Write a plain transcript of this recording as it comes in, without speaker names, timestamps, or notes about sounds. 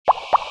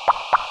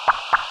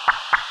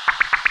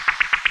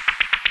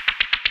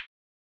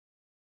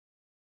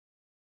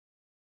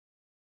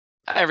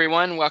Hi,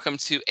 everyone. Welcome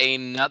to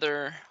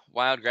another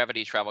Wild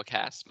Gravity Travel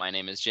cast. My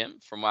name is Jim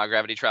from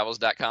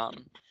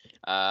wildgravitystravels.com.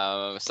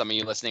 Some of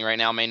you listening right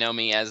now may know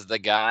me as the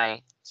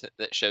guy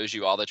that shows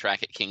you all the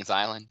track at Kings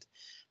Island.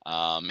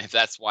 If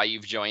that's why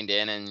you've joined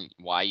in and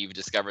why you've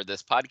discovered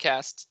this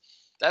podcast,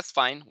 that's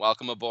fine.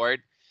 Welcome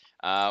aboard.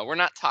 We're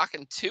not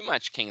talking too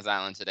much Kings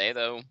Island today,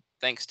 though.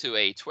 Thanks to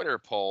a Twitter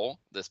poll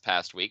this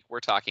past week, we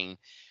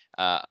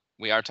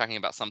are talking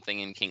about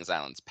something in Kings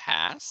Island's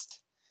past.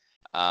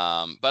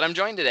 But I'm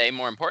joined today,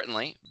 more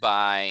importantly,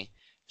 by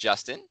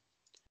Justin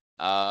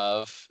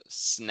of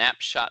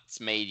Snapshots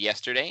Made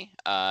Yesterday.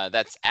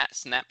 That's at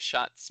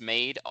Snapshots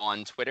Made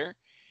on Twitter,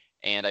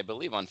 and I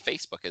believe on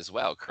Facebook as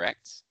well,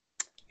 correct?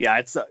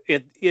 Yeah,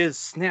 it is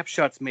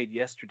Snapshots Made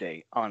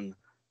Yesterday on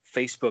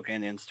Facebook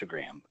and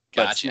Instagram.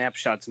 But Gotcha.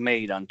 Snapshots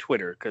Made on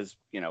Twitter because,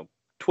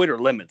 Twitter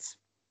limits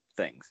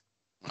things.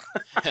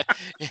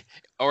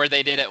 Or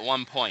they did at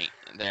one point.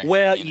 There,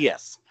 well,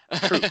 yes.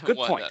 True. Good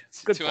What, point.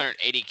 Good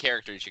 280 point.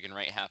 Characters, you can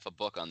write half a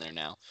book on there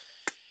now.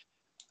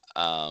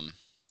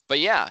 But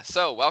yeah,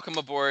 so welcome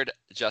aboard,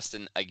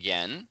 Justin,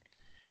 again.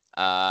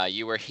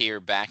 You were here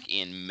back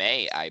in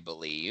May, I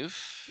believe.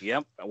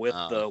 Yep, with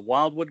the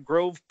Wildwood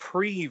Grove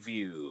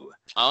preview.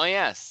 Oh,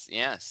 yes.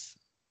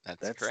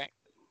 That's correct.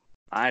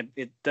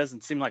 It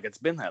doesn't seem like it's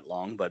been that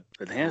long, but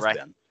it has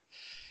been.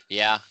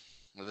 Yeah.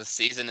 Well, the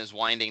season is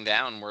winding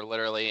down. We're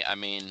literally,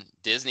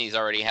 Disney's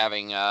already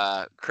having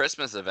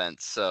Christmas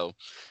events,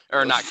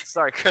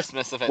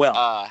 Christmas events.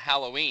 Well,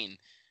 Halloween.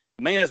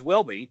 May as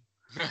well be.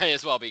 May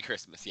as well be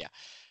Christmas, yeah.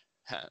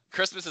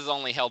 Christmas is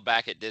only held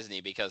back at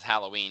Disney because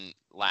Halloween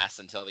lasts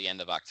until the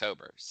end of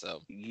October.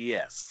 So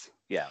yes,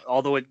 yeah.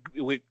 Although it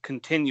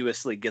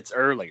continuously gets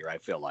earlier, I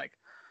feel like.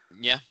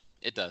 Yeah,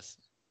 it does.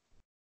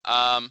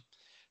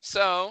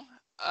 So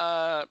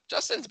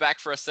Justin's back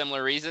for a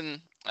similar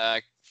reason.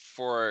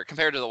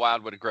 Compared to the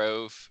Wildwood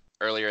Grove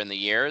earlier in the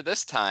year,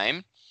 this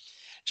time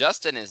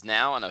Justin is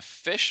now an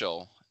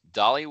official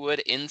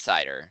Dollywood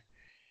Insider.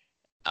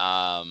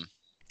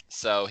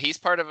 So he's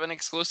part of an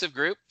exclusive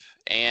group,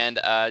 and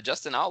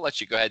Justin, I'll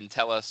let you go ahead and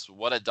tell us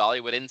what a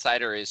Dollywood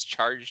Insider is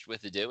charged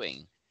with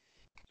doing.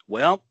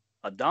 Well,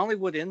 a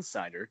Dollywood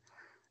Insider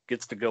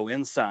gets to go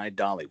inside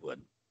Dollywood.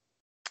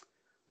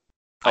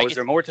 Oh, is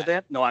there more to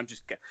that? No, I'm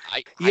just kidding.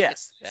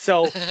 Yes.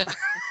 So,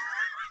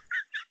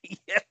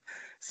 yeah.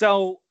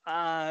 So,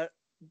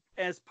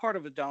 as part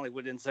of a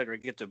Dollywood Insider,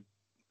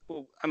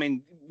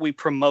 we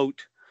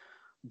promote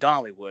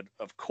Dollywood,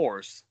 of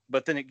course,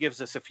 but then it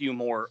gives us a few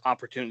more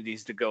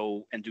opportunities to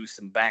go and do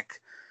some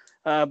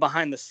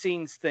behind the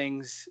scenes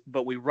things.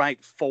 But we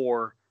write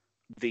for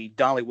the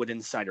Dollywood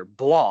Insider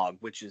blog,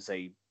 which is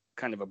a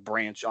kind of a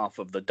branch off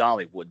of the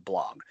Dollywood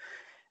blog,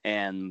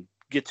 and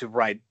get to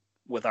write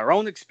with our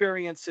own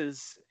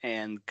experiences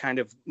and kind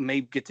of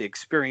maybe get to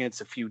experience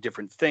a few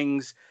different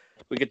things.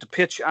 We get to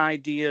pitch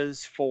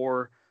ideas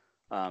for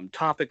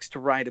topics to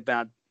write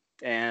about,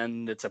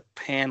 and it's a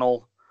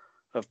panel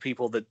of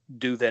people that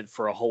do that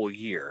for a whole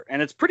year. And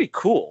it's pretty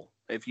cool.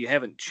 If you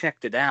haven't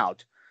checked it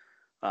out,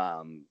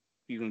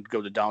 you can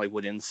go to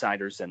Dollywood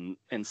Insiders and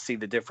see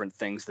the different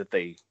things that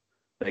they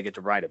get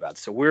to write about.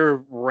 So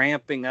we're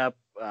ramping up.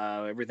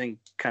 Everything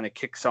kind of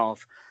kicks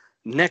off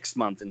next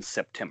month in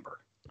September.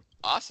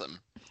 Awesome.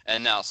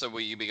 And now, so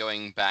will you be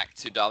going back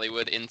to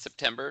Dollywood in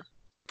September?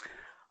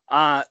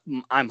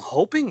 I'm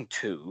hoping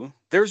to.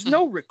 There's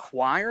no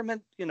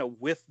requirement,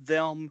 with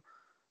them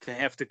to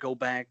have to go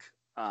back.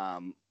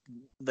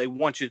 They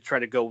want you to try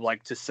to go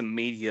to some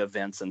media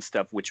events and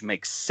stuff, which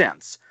makes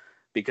sense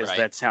because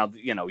that's how,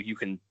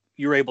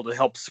 you're able to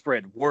help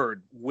spread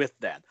word with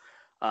that.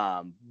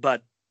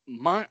 But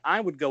I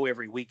would go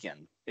every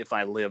weekend if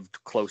I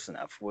lived close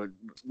enough.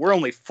 We're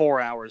only 4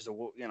 hours,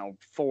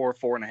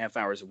 4.5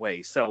 hours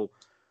away. So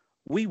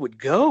we would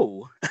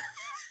go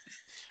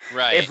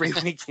every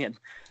weekend.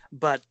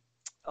 But,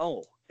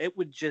 it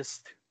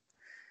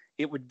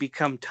would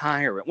become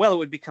tiring. Well, it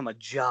would become a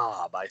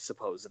job, I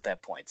suppose, at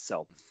that point.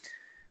 So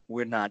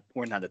we're not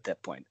at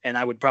that point. And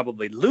I would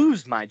probably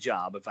lose my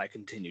job if I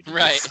continued to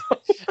right.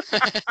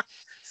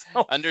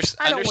 So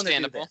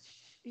understandable.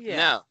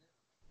 Yeah.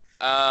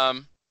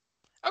 No.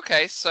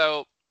 Okay,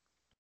 so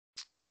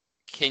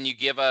can you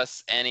give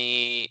us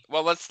any?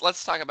 Well,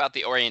 let's talk about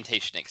the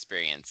orientation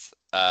experience.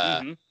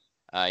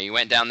 You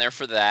went down there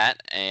for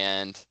that,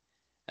 and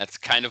that's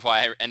kind of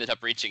why I ended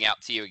up reaching out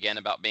to you again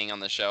about being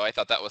on the show. I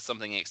thought that was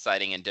something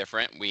exciting and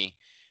different. We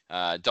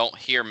don't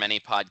hear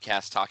many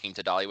podcasts talking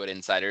to Dollywood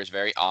Insiders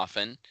very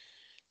often.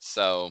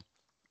 So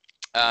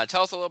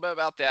tell us a little bit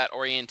about that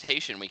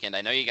orientation weekend.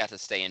 I know you got to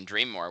stay in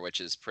Dreammore,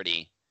 which is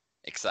pretty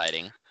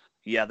exciting.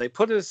 Yeah, they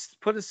put us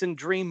in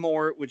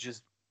Dreammore, which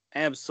is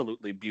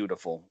absolutely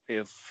beautiful.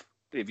 If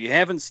you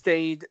haven't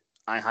stayed,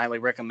 I highly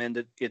recommend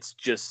it.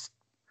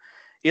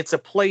 It's a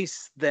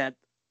place that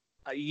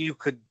you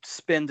could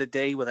spend a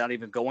day without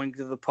even going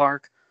to the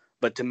park.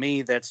 But to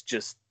me, that's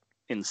just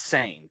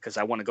insane because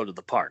I want to go to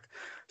the park.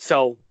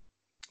 So,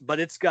 but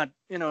it's got,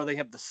 they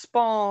have the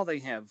spa, they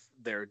have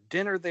their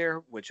dinner there,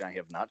 which I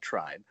have not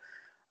tried.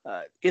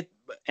 it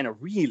and a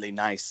really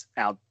nice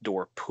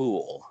outdoor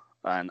pool.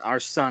 And our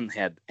son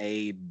had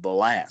a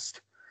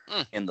blast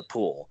Mm, in the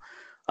pool.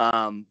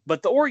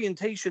 But the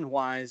orientation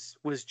wise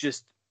was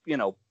just,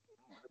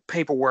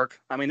 paperwork.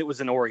 I mean, it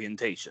was an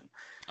orientation,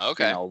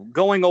 okay.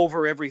 going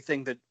over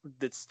everything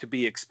that's to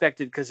be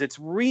expected because it's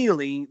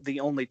really the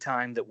only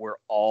time that we're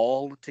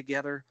all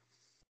together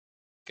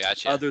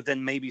Gotcha. other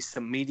than maybe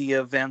some media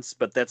events,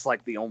 but that's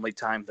like the only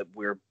time that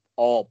we're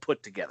all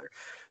put together.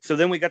 So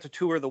then we got to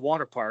tour the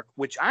water park,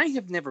 which I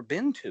have never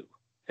been to.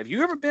 Have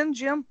you ever been,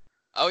 Jim?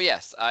 Oh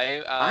yes,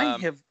 I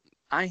have.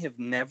 I have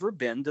never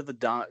been to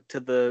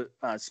the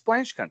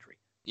Splash Country.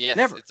 yes,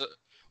 Never. it's a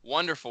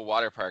wonderful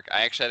water park.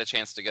 I actually had a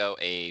chance to go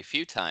a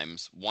few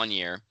times. One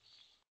year,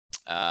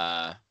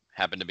 uh,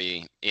 happened to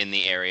be in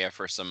the area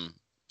for some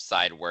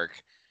side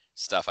work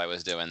stuff I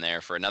was doing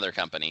there for another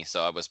company.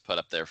 So I was put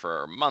up there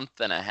for a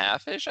month and a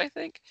half ish, I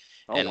think.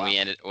 Oh And wow. we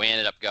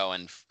ended up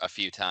going a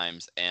few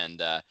times,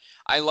 and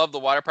I love the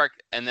water park.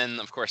 And then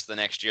of course the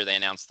next year they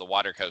announced the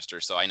water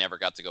coaster, so I never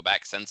got to go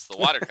back since the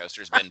water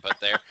coaster's been put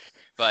there.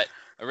 But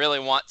I really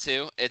want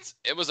to. It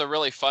was a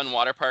really fun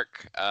water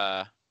park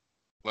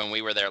when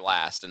we were there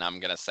last, and I'm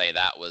gonna say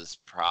that was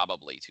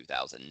probably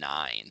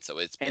 2009. So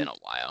it's been And a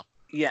while.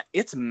 yeah,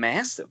 it's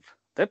massive.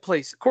 That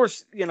place, of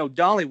course,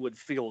 Dollywood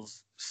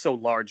feels so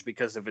large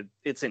because of it.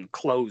 It's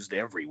enclosed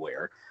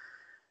everywhere.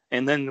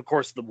 And then, of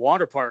course, the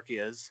water park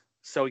is.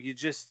 So you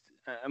just,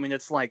 I mean,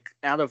 it's like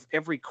out of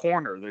every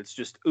corner that's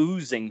just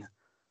oozing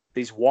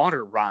these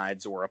water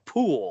rides or a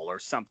pool or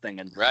something.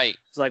 And Right.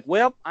 it's like,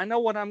 well, I know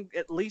what I'm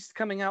at least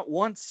coming out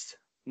once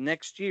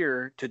next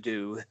year to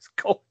do is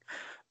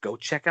go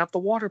check out the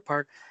water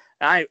park.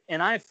 I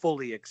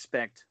fully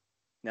expect.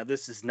 Now,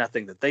 this is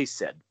nothing that they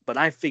said, but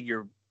I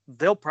figure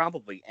they'll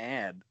probably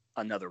add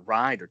another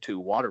ride or two,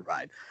 water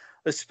ride,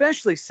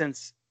 especially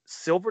since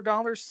Silver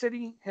Dollar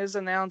City has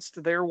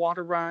announced their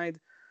water ride.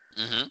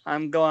 Mm-hmm.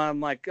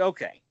 I'm like,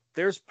 okay,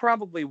 there's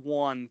probably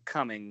one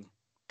coming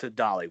to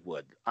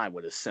Dollywood, I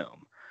would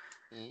assume.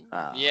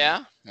 Um,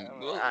 Yeah.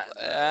 Well, I,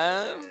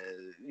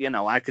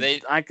 I could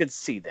they I could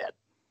see that.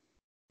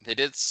 they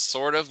did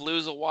sort of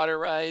lose a water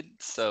ride,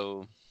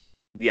 so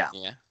Yeah,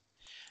 yeah.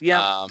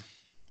 yeah, Um,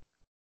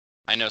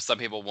 I know some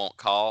people won't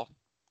call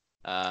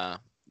uh,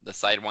 the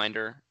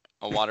Sidewinder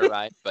a water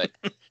ride, but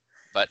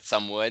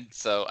some would.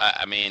 So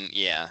I mean,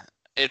 yeah,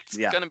 it's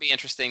yeah. gonna be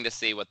interesting to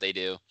see what they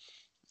do.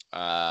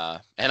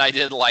 And I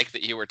did like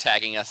that you were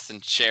tagging us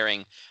and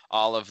sharing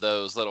all of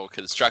those little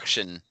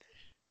construction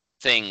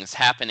things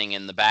happening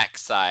in the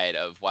backside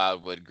of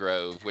Wildwood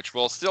Grove, which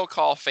we'll still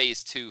call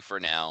Phase 2 for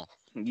now.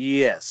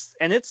 Yes,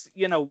 and it's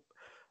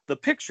the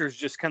pictures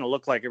just kind of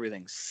look like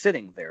everything's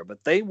sitting there,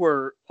 but they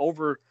were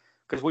over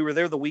because we were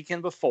there the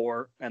weekend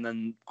before, and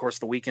then of course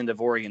the weekend of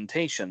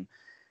orientation,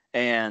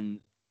 and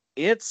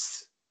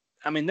it's,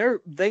 I mean,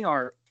 they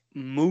are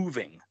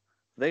moving,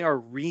 they are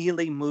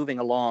really moving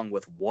along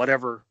with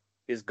whatever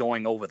is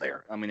going over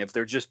there. I mean, if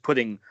they're just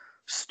putting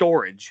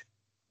storage,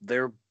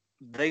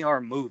 they are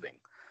moving,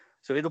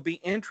 so it'll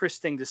be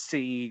interesting to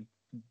see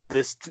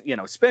this,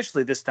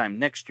 especially this time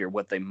next year,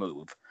 what they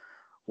move,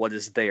 what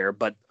is there,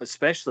 but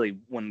especially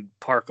when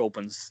park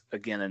opens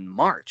again in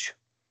March.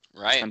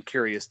 Right. I'm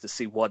curious to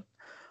see what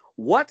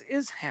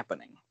is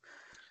happening.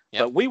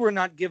 Yep. But we were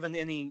not given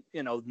any,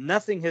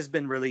 nothing has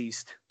been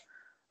released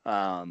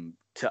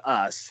to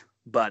us.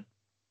 But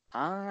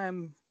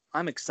I'm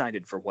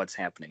excited for what's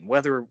happening.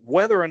 Whether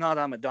or not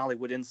I'm a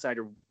Dollywood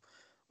insider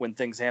when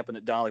things happen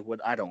at Dollywood,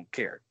 I don't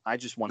care. I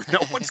just want to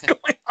know what's going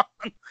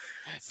on.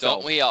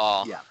 Don't So we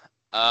all? yeah.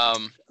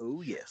 Um,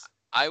 Oh yes.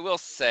 I will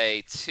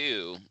say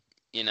too,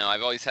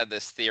 I've always had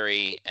this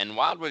theory, and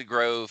Wildwood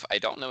Grove, I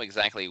don't know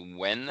exactly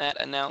when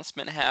that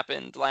announcement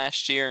happened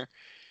last year.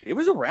 It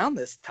was around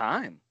this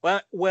time.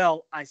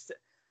 Well, I said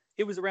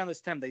it was around this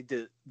time they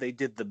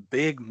did the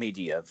big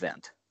media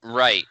event.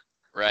 Right,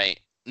 right.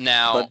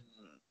 Now, But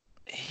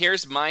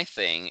here's my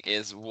thing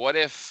is what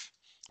if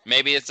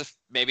maybe it's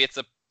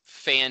a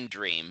fan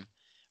dream.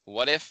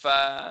 What if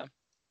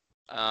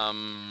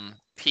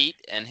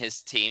Pete and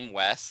his team,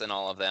 Wes and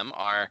all of them,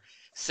 are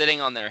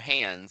sitting on their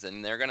hands,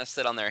 and they're going to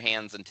sit on their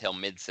hands until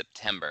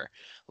mid-September.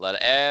 Let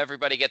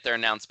everybody get their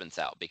announcements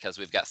out because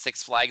we've got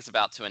Six Flags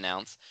about to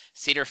announce.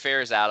 Cedar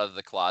Fair's out of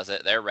the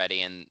closet. They're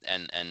ready, and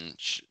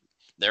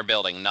they're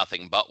building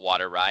nothing but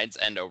water rides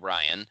and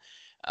Orion,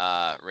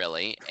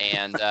 really.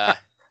 And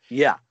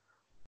yeah,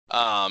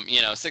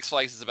 Six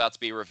Flags is about to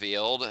be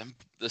revealed.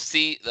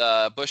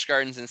 The Busch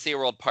Gardens and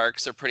SeaWorld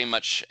parks are pretty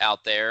much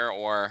out there,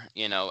 or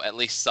at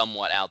least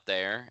somewhat out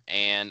there,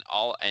 and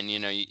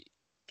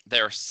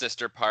their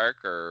sister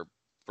park or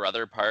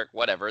brother park,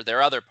 whatever,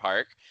 their other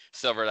park,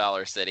 Silver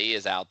Dollar City,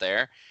 is out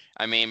there.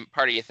 I mean,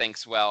 part of you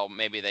thinks, well,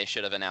 maybe they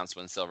should have announced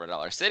when Silver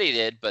Dollar City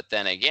did, but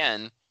then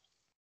again,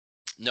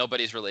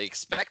 nobody's really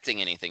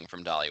expecting anything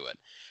from Dollywood.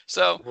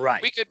 So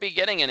right. we could be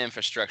getting an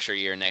infrastructure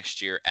year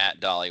next year at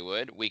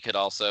Dollywood. We could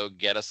also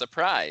get a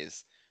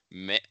surprise.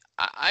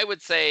 I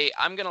would say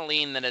I'm going to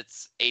lean that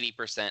it's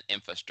 80%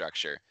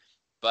 infrastructure,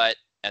 but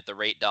at the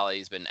rate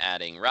Dolly's been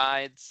adding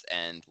rides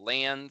and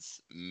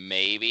lands,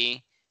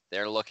 maybe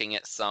they're looking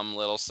at some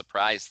little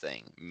surprise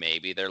thing.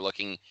 Maybe they're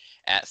looking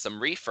at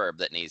some refurb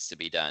that needs to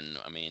be done.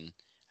 I mean,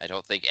 I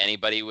don't think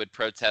anybody would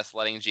protest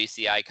letting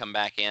GCI come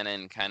back in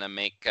and kind of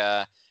make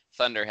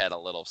Thunderhead a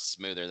little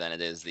smoother than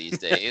it is these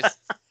days.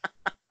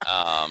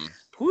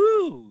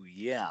 Whoo,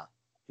 yeah.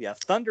 Yeah,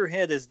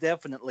 Thunderhead is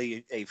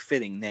definitely a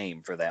fitting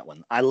name for that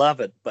one. I love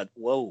it, but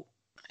whoa.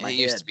 It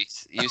used to be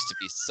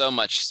so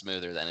much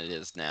smoother than it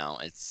is now.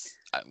 It's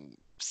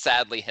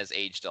sadly has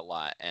aged a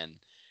lot, and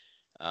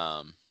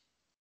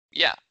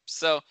yeah.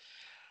 So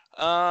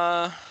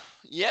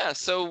yeah.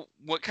 So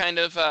what kind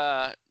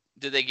of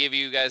did they give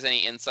you guys any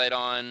insight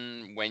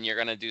on when you're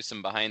gonna do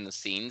some behind the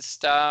scenes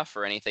stuff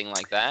or anything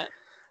like that?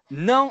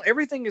 No,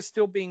 everything is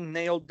still being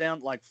nailed down,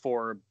 like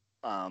for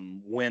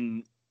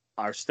when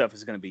our stuff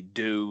is going to be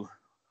due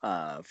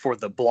for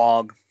the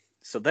blog.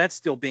 So that's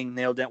still being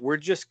nailed down. We're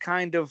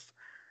kind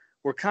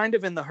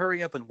of in the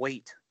hurry up and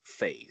wait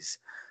phase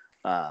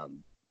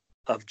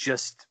of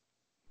just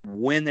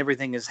when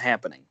everything is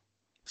happening.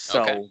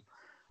 So Okay.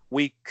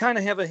 we kind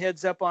of have a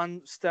heads up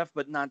on stuff,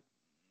 but not,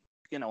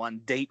 on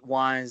date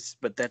wise,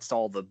 but that's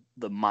all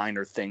the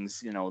minor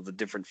things, the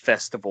different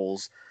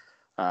festivals.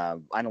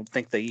 I don't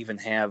think they even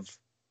have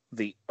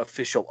the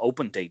official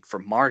open date for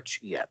March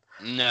yet.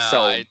 No,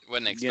 So, I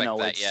wouldn't expect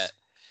that yet.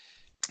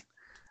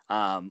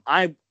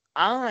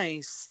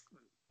 I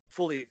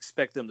fully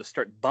expect them to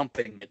start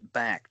bumping it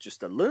back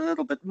just a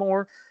little bit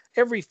more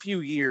every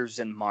few years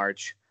in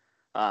March.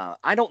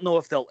 I don't know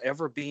if they'll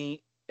ever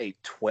be a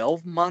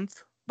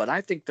 12-month, but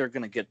I think they're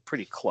going to get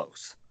pretty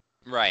close.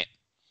 Right.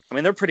 I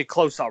mean, they're pretty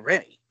close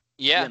already.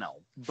 Yeah.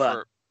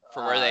 But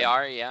for where they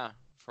are, yeah.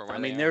 For where I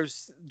mean, they are.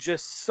 there's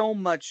just so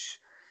much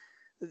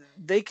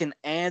they can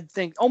add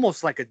things,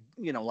 almost like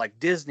like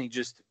Disney.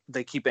 Just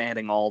they keep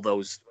adding all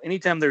those.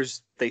 Anytime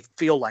they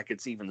feel like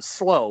it's even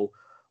slow,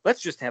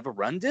 let's just have a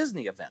Run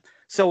Disney event.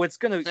 So it's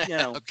gonna,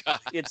 Oh,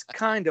 it's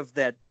kind of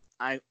that.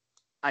 I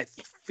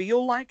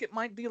feel like it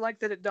might be like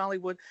that at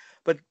Dollywood,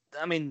 but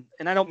I mean,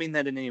 and I don't mean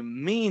that in any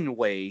mean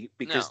way,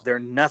 because No.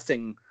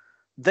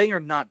 they are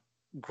not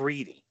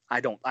greedy.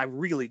 I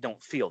really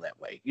don't feel that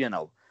way,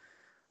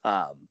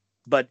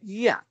 but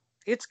yeah,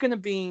 it's gonna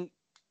be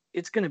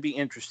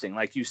interesting.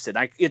 Like you said,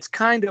 it's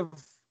kind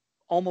of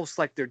almost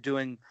like they're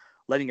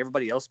letting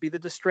everybody else be the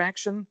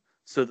distraction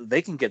so that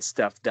they can get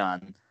stuff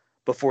done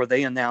before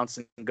they announce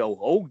and go,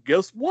 oh,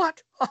 guess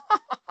what?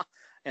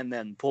 And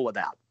then pull it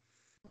out.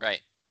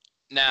 Right.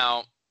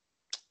 Now,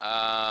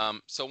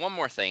 so one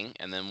more thing,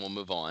 and then we'll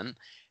move on.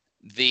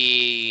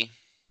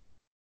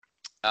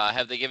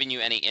 Have they given you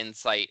any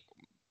insight,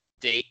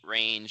 date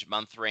range,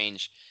 month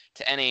range,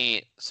 to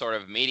any sort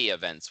of media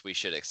events we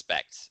should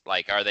expect?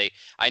 Like,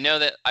 I know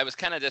that I was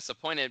kind of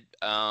disappointed.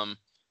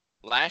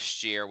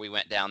 Last year we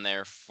went down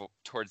there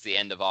towards the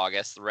end of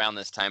August, around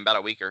this time, about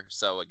a week or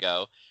so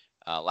ago,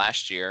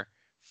 last year,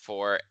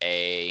 for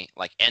a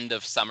end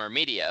of summer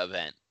media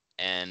event,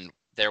 and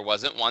there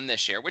wasn't one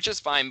this year, which is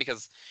fine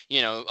because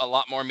a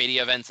lot more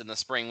media events in the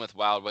spring with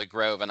Wildwood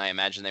Grove, and I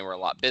imagine they were a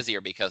lot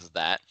busier because of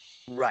that.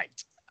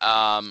 Right.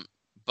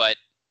 But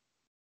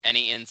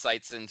any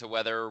insights into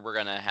whether we're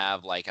going to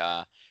have like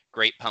a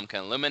Great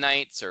Pumpkin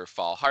Illuminates or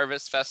Fall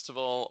Harvest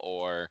Festival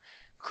or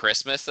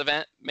Christmas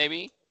event,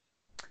 maybe?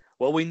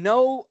 Well, we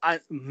know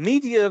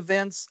media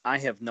events, I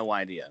have no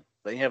idea.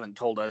 They haven't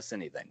told us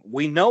anything.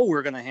 We know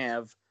we're going to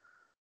have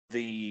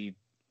the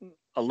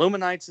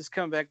Illuminates is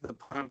coming back, the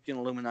Pumpkin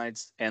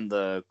Illuminates, and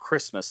the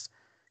Christmas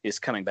is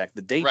coming back.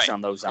 The dates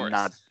on those, I'm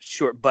not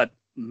sure. But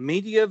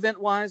media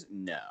event-wise,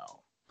 no.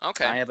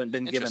 Okay. I haven't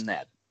been given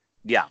that.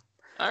 Yeah.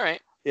 All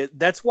right.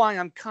 That's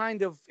why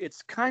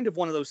it's kind of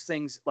one of those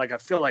things, like I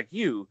feel like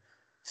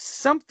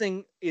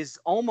something is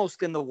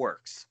almost in the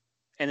works.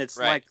 And it's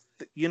like,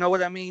 you know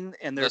what I mean?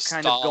 And they're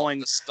kind of going,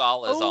 the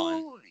stall is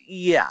on.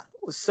 Yeah.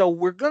 So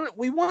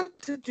we want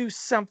to do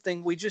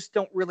something. We just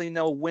don't really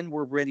know when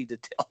we're ready to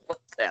tell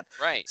that.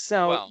 Right.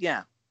 So,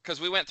 yeah. Because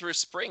we went through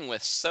spring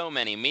with so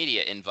many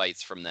media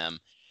invites from them.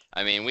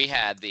 I mean, we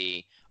had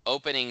the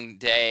opening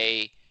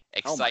day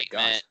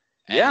excitement.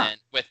 And then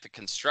with the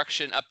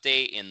construction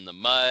update in the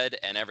mud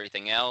and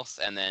everything else.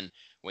 And then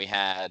we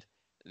had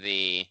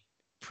the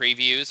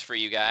previews for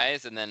you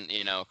guys. And then,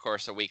 of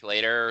course, a week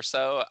later or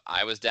so,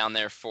 I was down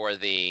there for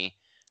the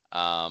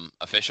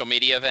official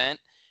media event.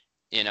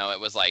 It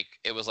was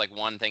like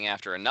one thing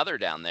after another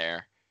down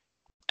there.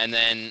 And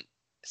then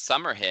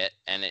summer hit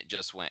and it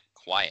just went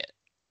quiet.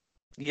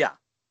 Yeah.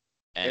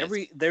 And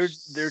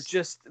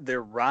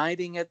they're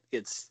riding it.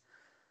 It's,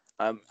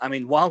 I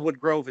mean, Wildwood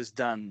Grove has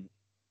done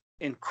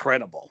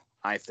incredible,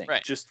 I think.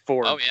 Right. Just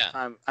for,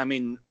 I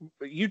mean,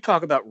 you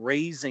talk about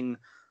raising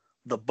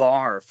the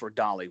bar for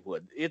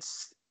Dollywood.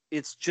 It's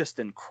just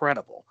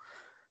incredible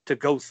to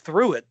go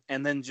through it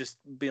and then just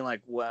be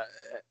like, well,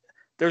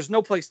 there's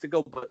no place to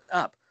go but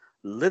up,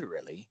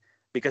 literally,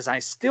 because I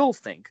still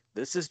think,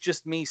 this is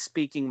just me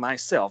speaking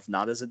myself,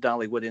 not as a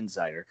Dollywood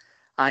insider,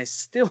 I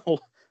still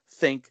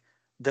think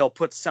they'll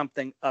put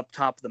something up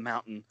top of the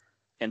mountain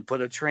and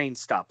put a train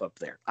stop up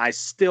there.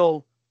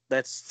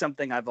 That's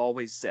something I've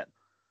always said.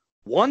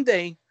 One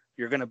day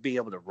you're going to be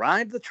able to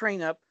ride the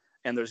train up,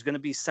 and there's going to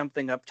be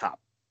something up top.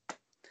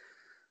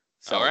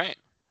 So, all right.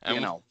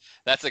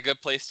 That's a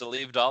good place to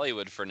leave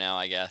Dollywood for now,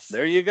 I guess.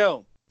 There you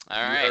go. All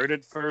you right. heard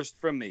it first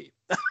from me.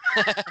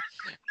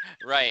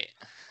 Right.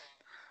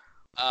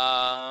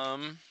 All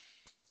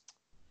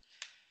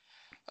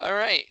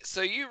right.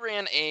 So you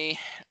ran a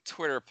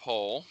Twitter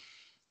poll.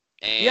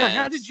 And... Yeah,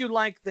 how did you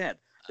like that?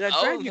 Did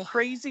that drive you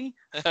crazy?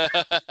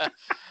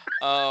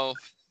 Oh,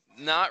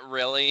 not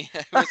really.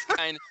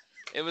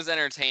 It was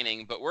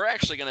entertaining, but we're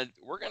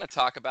gonna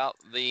talk about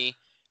the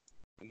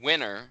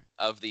winner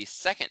of the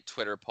second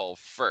Twitter poll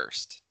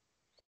first.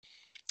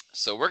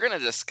 So we're gonna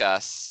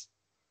discuss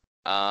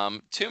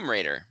Tomb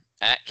Raider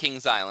at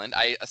Kings Island.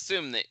 I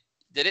assume that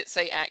did it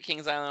say at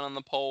Kings Island on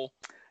the poll?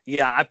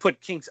 Yeah, I put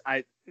Kings.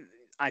 I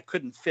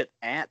couldn't fit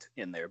at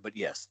in there, but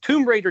yes,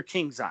 Tomb Raider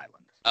Kings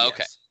Island. Okay,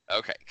 yes.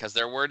 Okay, because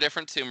there were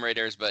different Tomb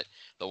Raiders, but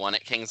the one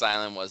at Kings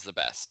Island was the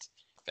best.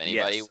 If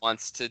anybody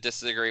wants to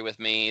disagree with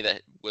me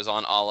that was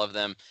on all of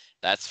them,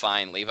 that's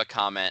fine. Leave a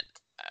comment.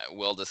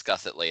 We'll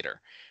discuss it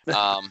later.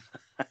 But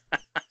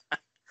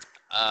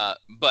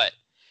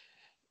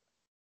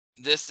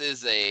this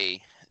is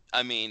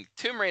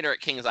Tomb Raider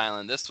at Kings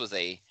Island, this was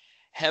a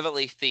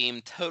heavily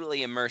themed, totally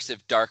immersive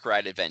dark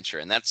ride adventure.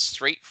 And that's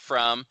straight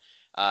from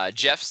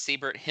Jeff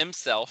Siebert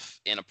himself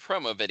in a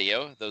promo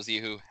video. Those of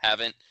you who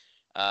haven't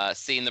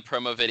seen the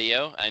promo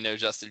video, I know,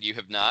 Justin, you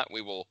have not.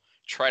 We will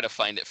try to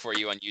find it for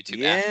you on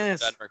YouTube after we're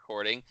done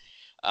recording.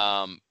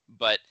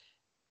 But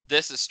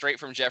this is straight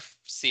from Jeff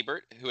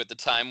Siebert, who at the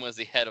time was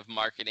the head of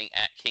marketing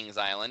at Kings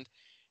Island,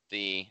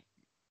 the,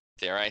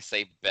 dare I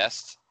say,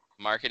 best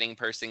marketing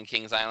person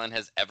Kings Island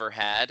has ever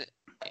had,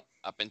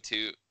 up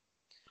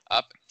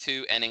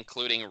to and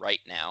including right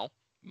now.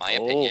 My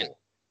opinion.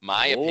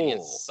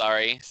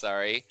 Sorry.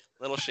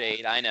 Little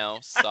shade, I know.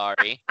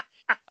 Sorry.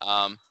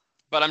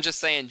 But I'm just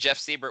saying, Jeff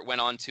Siebert went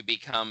on to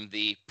become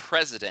the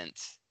president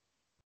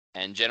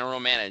and general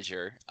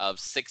manager of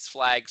Six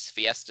Flags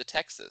Fiesta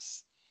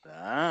Texas.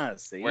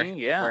 See,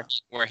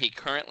 where he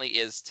currently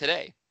is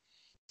today.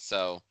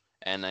 So,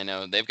 and I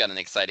know they've got an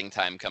exciting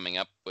time coming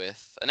up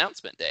with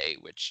Announcement Day,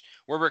 which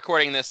we're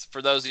recording this,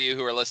 for those of you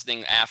who are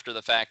listening after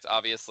the fact,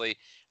 obviously,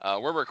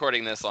 we're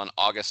recording this on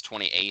August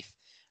 28th.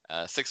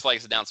 Six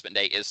Flags Announcement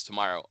Day is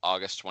tomorrow,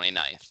 August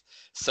 29th.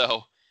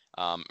 So,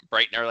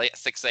 bright and early at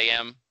 6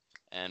 a.m.,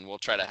 and we'll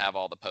try to have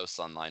all the posts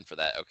online for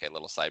that. Okay,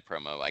 little side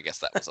promo. I guess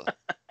that was a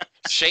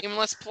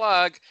shameless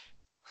plug.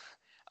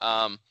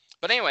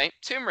 But anyway,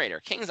 Tomb Raider,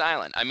 Kings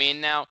Island.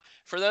 Now,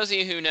 for those of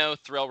you who know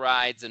thrill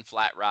rides and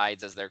flat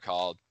rides, as they're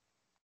called,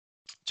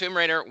 Tomb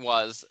Raider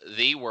was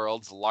the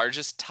world's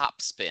largest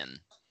top spin.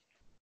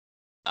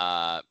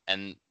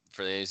 And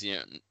for those of you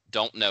who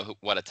don't know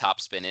what a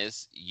top spin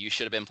is, you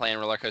should have been playing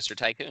Roller Coaster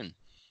Tycoon.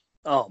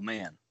 Oh,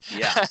 man.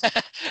 Yeah.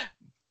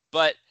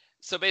 But,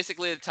 so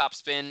basically the top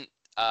spin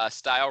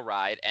style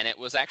ride, and it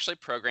was actually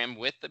programmed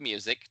with the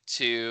music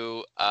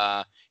to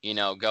go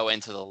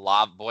into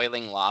the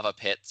boiling lava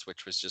pits,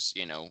 which was just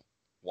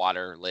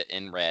water lit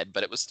in red,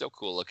 but it was still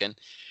cool looking.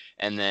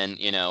 And then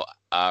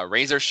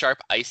razor sharp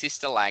icy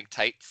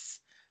stalactites.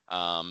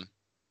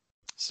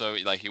 So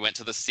like you went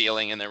to the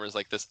ceiling and there was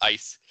like this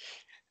ice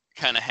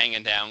kind of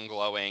hanging down,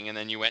 glowing, and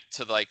then you went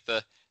to like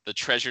the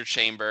treasure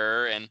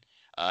chamber, and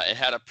it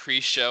had a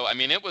pre-show.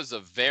 It was a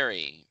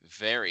very,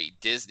 very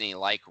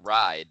Disney-like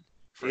ride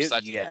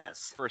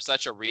for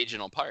such a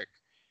regional park.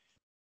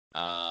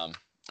 And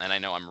I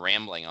know I'm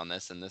rambling on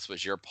this, and this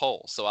was your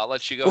poll, so I'll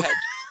let you go ahead.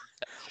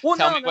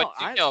 Tell me what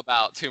you know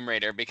about Tomb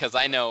Raider, because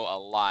I know a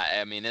lot.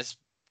 This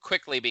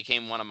quickly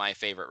became one of my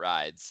favorite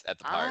rides at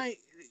the park.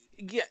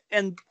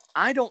 And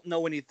I don't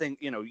know anything,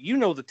 you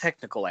know the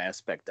technical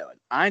aspect of it.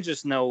 I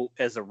just know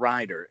as a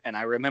rider, and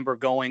I remember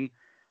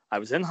I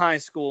was in high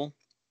school,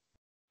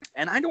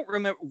 and I don't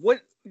remember,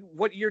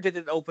 what year did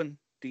it open?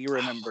 Do you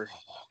remember?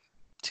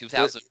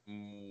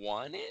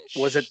 2001-ish?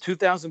 Was it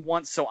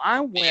 2001? So I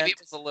went. Maybe it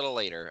was a little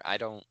later. I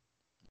don't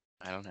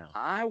know.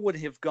 I would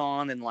have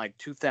gone in like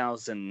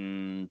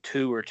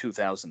 2002 or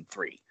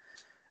 2003,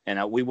 and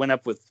I went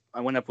up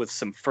with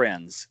some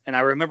friends, and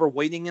I remember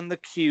waiting in the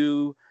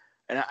queue,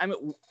 and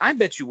I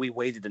bet you we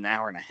waited an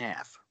hour and a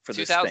half for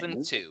this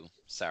 2002. thing.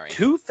 Sorry.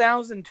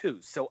 2002.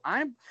 So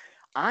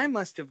I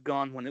must have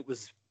gone when it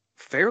was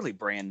fairly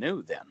brand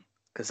new then,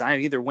 because I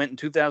either went in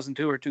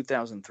 2002 or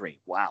 2003.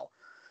 Wow.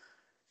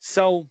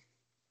 So,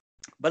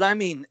 but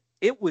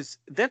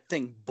that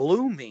thing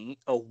blew me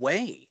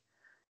away.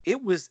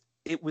 It was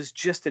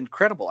just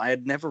incredible. I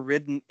had never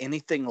ridden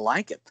anything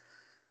like it.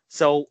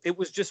 So it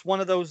was just one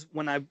of those,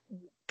 when I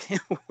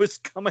was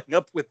coming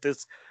up with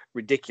this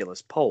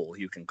ridiculous poll,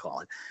 you can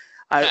call it.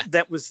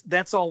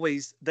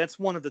 That's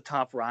one of the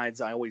top rides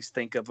I always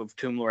think of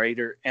Tomb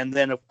Raider. And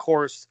then of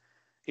course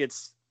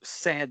its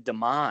sad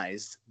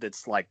demise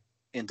that's like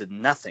into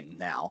nothing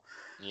now.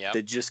 Yeah.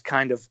 That just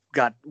kind of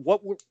got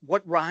what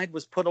ride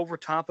was put over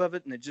top of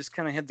it, and it just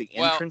kind of had the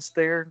entrance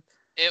there.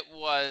 It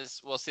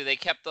was, well, see, they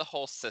kept the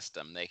whole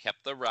system. They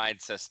kept the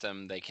ride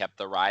system. They kept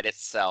the ride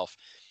itself.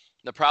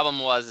 The problem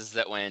was is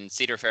that when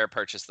Cedar Fair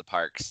purchased the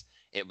parks,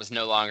 it was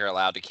no longer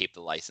allowed to keep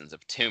the license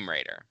of Tomb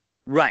Raider.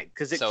 Right,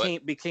 because So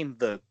became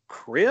the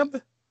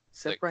crib.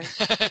 Is that right?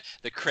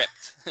 The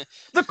crypt.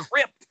 The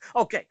crypt.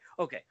 Okay.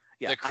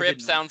 Yeah. The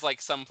crypt sounds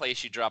like some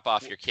place you drop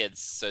off your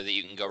kids so that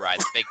you can go ride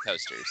the big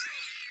coasters.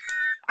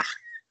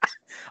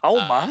 Oh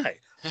my.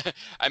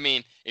 I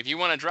mean, if you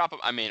want to drop them,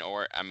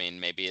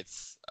 maybe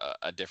it's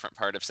a different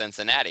part of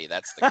Cincinnati.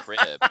 That's the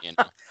crib, you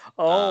know.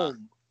 Oh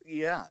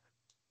yeah.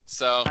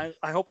 So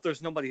I hope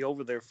there's nobody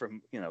over there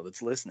from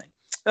that's listening.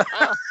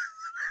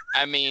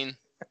 I mean,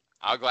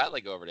 I'll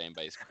gladly go over to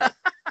anybody's crib.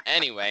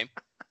 Anyway,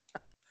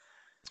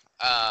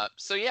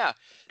 so yeah,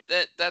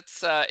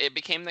 that's it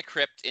became the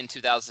crypt in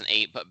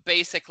 2008. But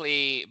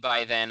basically,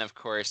 by then, of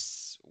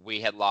course, we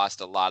had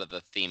lost a lot of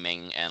the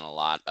theming and a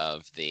lot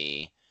of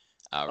the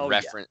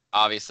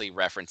obviously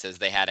references.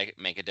 They had to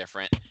make a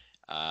different.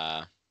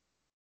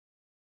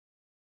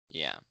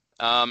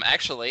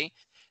 Actually,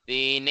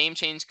 the name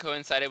change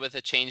coincided with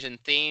a change in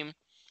theme.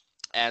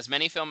 As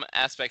many film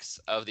aspects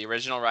of the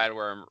original ride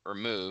were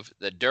removed,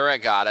 the Dura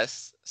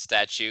Goddess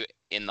statue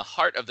in the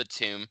heart of the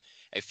tomb,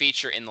 a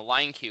feature in the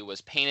line queue,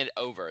 was painted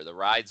over. The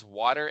ride's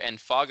water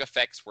and fog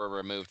effects were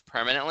removed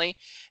permanently,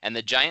 and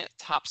the giant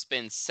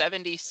topspin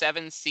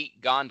 77-seat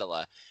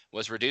gondola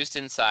was reduced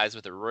in size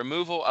with the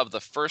removal of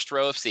the first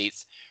row of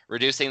seats,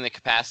 reducing the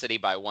capacity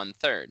by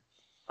 1/3.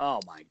 Oh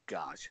my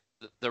gosh.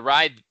 The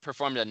ride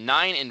performed a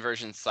 9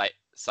 inversion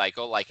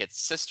cycle like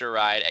its sister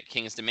ride at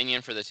King's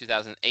Dominion for the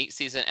 2008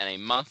 season and a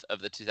month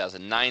of the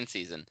 2009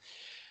 season.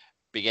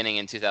 Beginning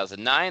in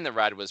 2009, the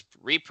ride was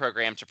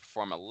reprogrammed to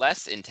perform a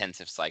less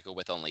intensive cycle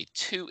with only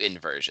 2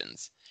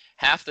 inversions,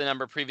 half the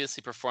number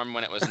previously performed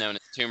when it was known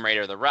as Tomb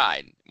Raider the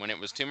Ride. When it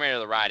was Tomb Raider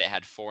the Ride, it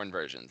had 4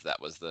 inversions. That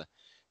was the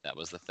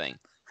thing.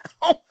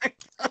 Oh my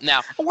God.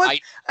 Now,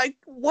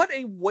 what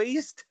a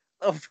waste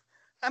of.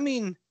 I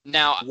mean,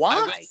 now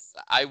why?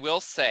 I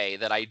will say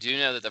that I do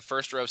know that the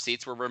first row of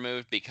seats were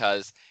removed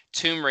because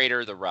Tomb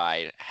Raider the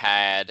Ride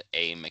had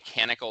a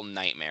mechanical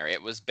nightmare.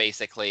 It was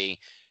basically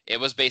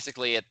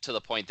to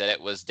the point that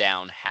it was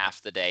down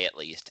half the day at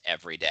least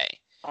every day.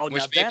 Oh,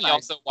 which may be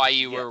also why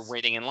you were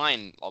waiting in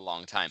line a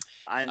long time.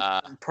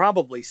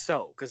 Probably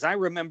so, because I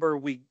remember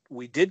we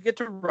did get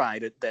to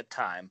ride at that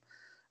time,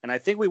 and I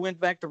think we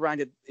went back to ride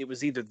it. It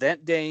was either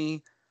that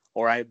day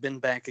or I had been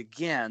back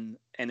again,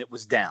 and it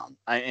was down.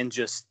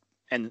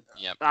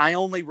 Yep. I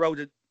only rode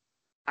it.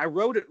 I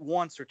rode it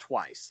once or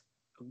twice,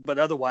 but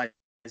otherwise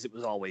it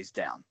was always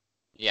down.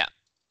 Yeah.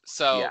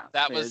 So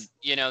that was,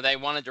 they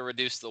wanted to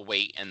reduce the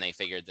weight, and they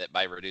figured that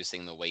by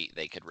reducing the weight,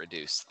 they could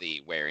reduce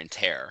the wear and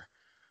tear.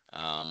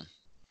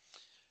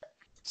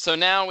 So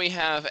now we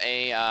have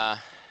a, and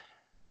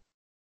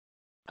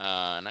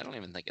I don't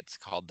even think it's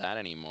called that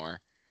anymore.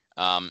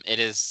 It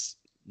is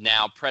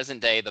now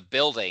present day. The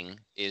building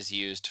is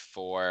used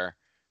for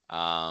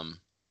what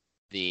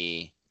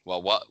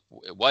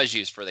it was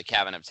used for the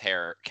Cavern of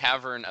Terror,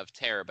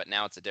 but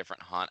now it's a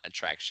different haunt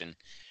attraction.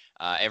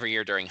 Every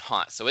year during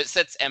haunt. So it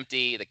sits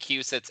empty. The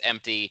queue sits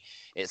empty.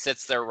 It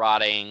sits there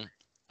rotting.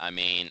 I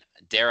mean,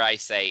 dare I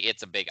say,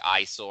 it's a big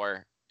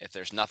eyesore if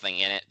there's nothing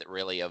in it that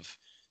really of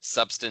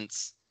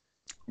substance.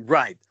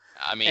 Right.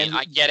 I mean,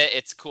 I get it.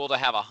 It's cool to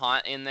have a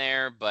haunt in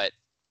there, but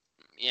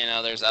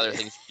there's other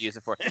things to use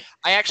it for.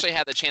 I actually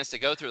had the chance to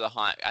go through the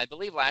haunt. I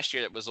believe last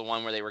year it was the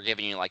one where they were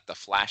giving you like the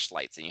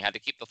flashlights, and you had to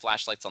keep the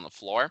flashlights on the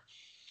floor.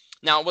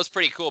 Now, it was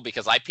pretty cool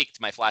because I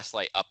peeked my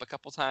flashlight up a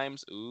couple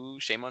times. Ooh,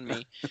 shame on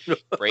me.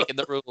 Breaking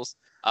the rules.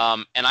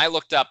 And I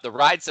looked up. The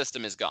ride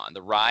system is gone.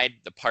 The ride,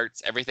 the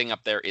parts, everything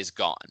up there is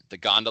gone. The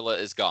gondola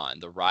is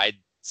gone. The ride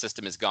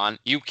system is gone.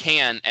 You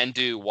can and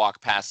do walk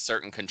past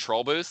certain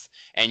control booths,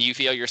 and you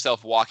feel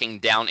yourself walking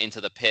down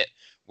into the pit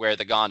where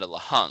the gondola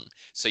hung.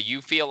 So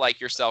you feel like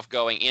yourself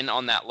going in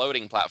on that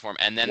loading platform,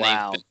 and then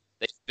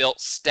they've built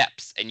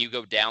steps, and you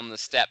go down the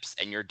steps,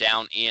 and you're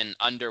down in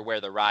under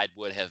where the ride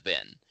would have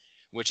been.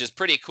 Which is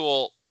pretty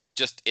cool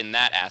just in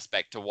that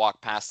aspect, to walk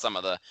past some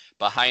of the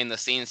behind the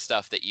scenes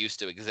stuff that used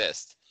to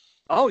exist.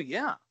 Oh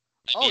yeah.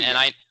 And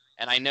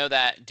I know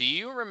that. Do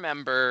you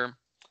remember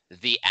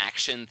the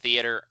Action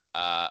Theater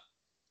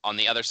on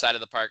the other side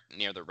of the park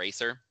near the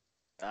racer?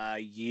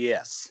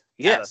 Yes.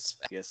 Yes.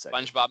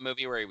 SpongeBob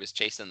movie where he was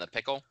chasing the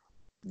pickle?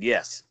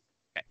 Yes.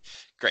 Okay.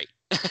 Great.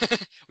 Well,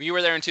 you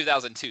were there in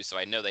 2002, so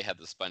I know they had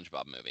the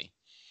SpongeBob movie.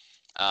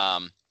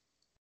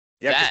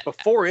 Yeah, because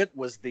before it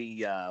was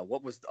the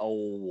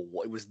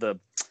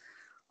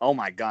oh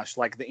my gosh,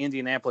 like the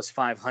Indianapolis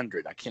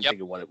 500. I can't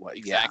think of what it was.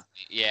 Exactly.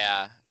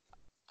 Yeah.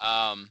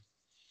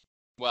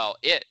 Well,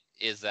 it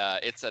is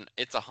it's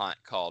a haunt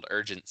called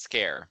Urgent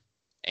Scare,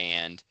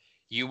 and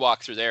you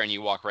walk through there and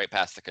you walk right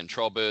past the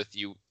control booth.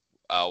 You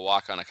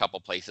walk on a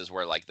couple places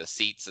where like the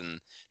seats and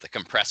the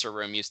compressor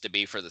room used to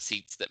be for the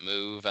seats that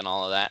move and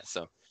all of that.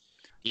 So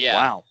yeah.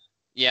 Wow.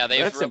 Yeah,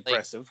 that's really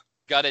impressive.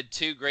 Gutted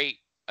 2 great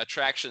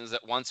attractions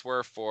that once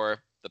were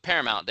for the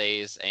Paramount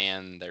days,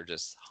 and they're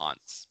just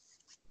haunts.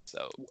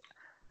 So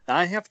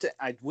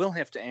I will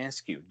have to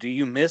ask you, do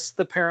you miss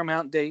the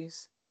Paramount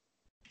days?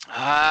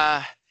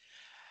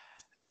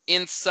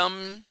 In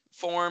some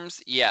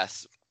forms,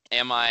 yes.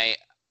 Am I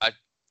a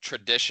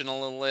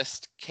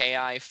traditionalist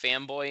KI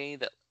fanboy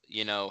that,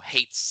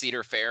 hates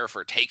Cedar Fair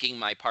for taking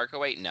my park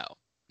away? No.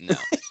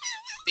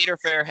 Cedar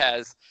Fair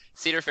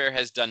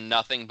has done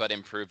nothing but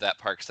improve that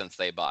park since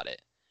they bought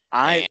it.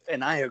 I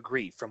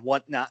agree.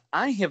 Now,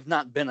 I have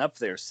not been up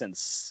there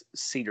since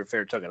Cedar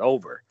Fair took it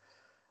over.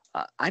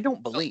 I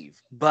don't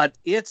believe, but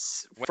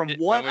it's from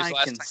what I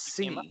can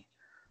see.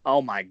 Oh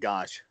my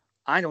gosh,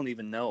 I don't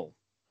even know.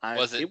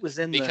 It was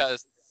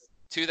because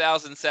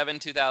 2007,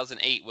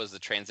 2008 was the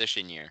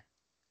transition year.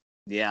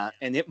 Yeah,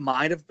 and it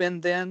might have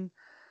been then.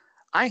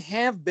 I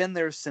have been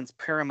there since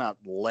Paramount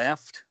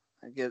left.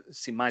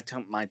 My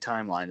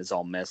timeline is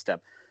all messed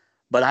up,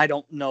 but I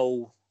don't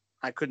know.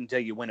 I couldn't tell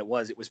you when it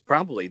was. It was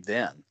probably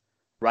then,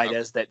 right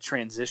as that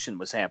transition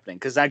was happening.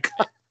 Because I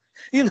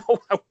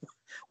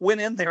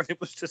went in there and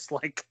it was just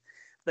like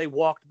they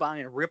walked by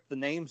and ripped the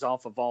names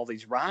off of all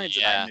these rides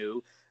that I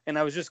knew, and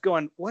I was just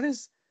going, "What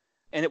is?"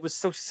 And it was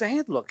so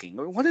sad looking.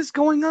 What is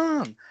going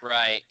on?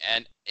 Right,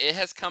 and it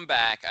has come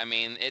back. I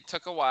mean, it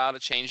took a while to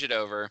change it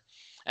over,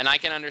 and I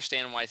can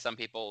understand why some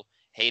people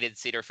hated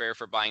Cedar Fair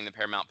for buying the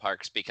Paramount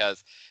parks,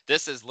 because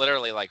this is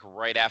literally like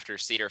right after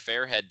Cedar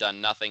Fair had done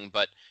nothing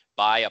but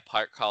buy a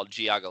park called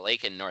Geauga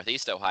Lake in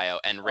Northeast Ohio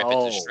and rip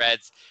it to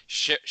shreds,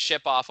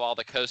 ship off all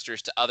the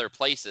coasters to other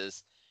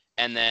places,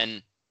 and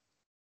then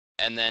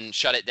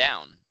shut it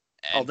down.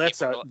 And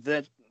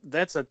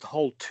that's a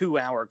whole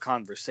 2-hour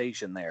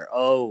conversation there.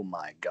 Oh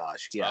my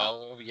gosh, yeah.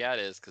 Oh yeah, it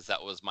is, because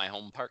that was my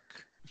home park.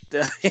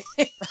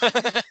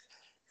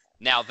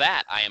 Now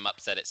that I am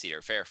upset at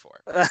Cedar Fair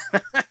for,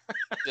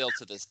 still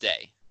to this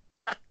day.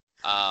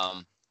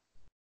 I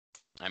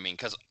mean,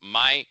 because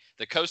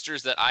the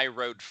coasters that I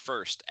rode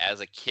first as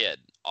a kid,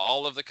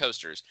 all of the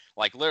coasters,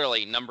 like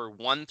literally number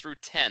 1 through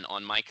 10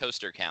 on my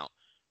coaster count,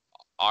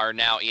 are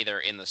now either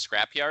in the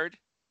scrapyard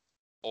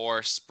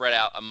or spread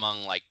out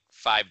among like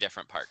 5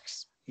 different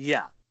parks.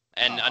 Yeah.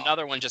 And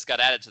another one just got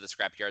added to the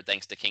scrapyard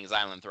thanks to Kings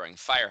Island throwing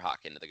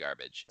Firehawk into the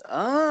garbage.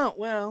 Oh,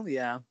 well,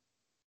 yeah.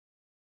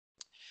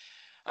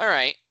 All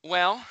right.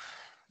 Well,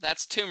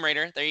 that's Tomb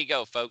Raider. There you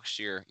go, folks.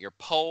 Your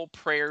poll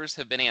prayers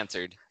have been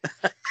answered.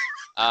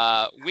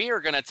 We are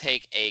going to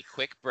take a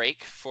quick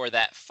break for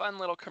that fun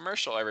little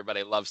commercial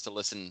everybody loves to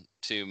listen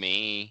to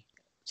me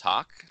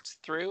talk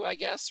through, I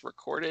guess.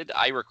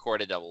 I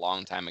recorded a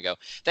long time ago.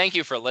 Thank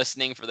you for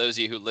listening. For those of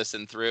you who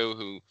listen through,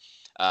 who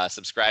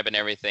subscribe and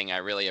everything, I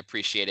really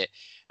appreciate it.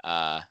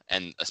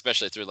 And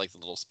especially through like the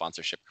little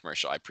sponsorship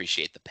commercial, I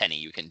appreciate the penny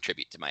you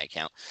contribute to my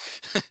account,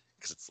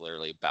 because it's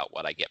literally about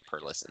what I get per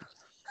listen.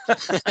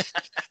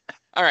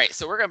 All right,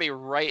 so we're going to be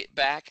right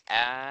back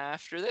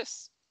after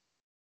this.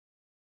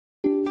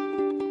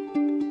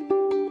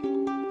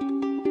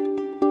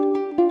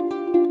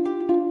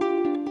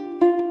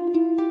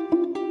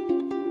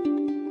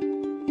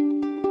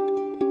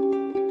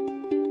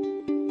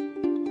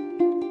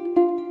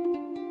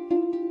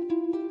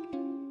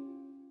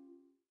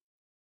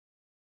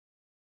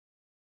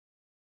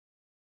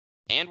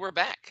 And we're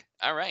back.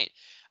 All right.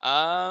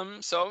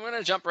 So I'm going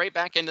to jump right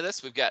back into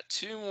this. We've got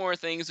 2 more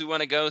things we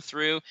want to go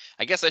through.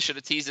 I guess I should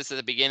have teased this at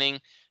the beginning.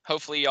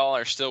 Hopefully y'all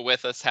are still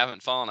with us,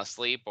 haven't fallen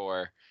asleep,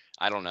 or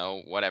I don't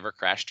know, whatever,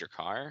 crashed your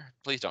car.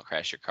 Please don't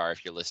crash your car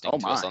if you're listening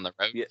to us on the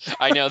road. Yeah.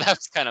 I know that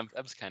was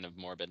kind of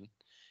morbid.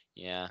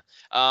 Yeah.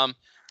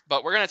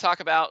 But we're going to talk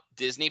about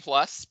Disney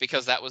Plus,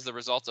 because that was the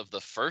result of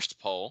the first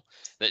poll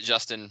that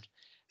Justin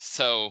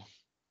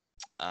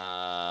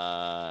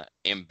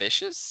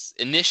ambitious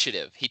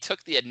initiative. He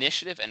took the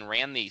initiative and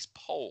ran these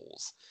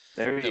polls.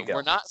 There you go.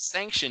 We're not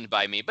sanctioned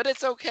by me, but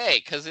it's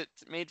okay, because it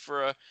made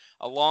for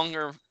a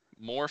longer,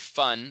 more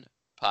fun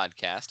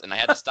podcast. And I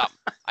had to stop.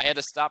 I had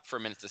to stop for a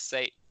minute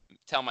to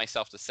tell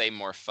myself to say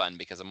more fun,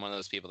 because I'm one of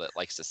those people that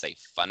likes to say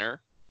funner.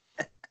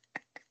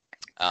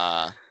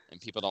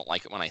 And people don't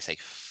like it when I say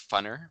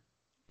funner.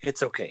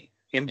 It's okay.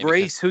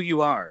 Embrace who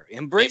you are.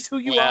 Embrace who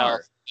you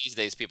are. These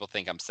days, people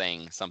think I'm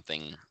saying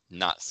something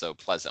not so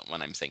pleasant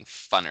when I'm saying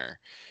funner.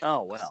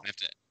 Oh, well. I have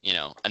to,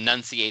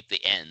 enunciate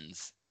the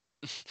ends.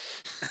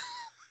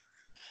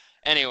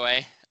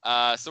 Anyway,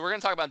 so we're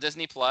going to talk about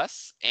Disney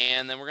Plus,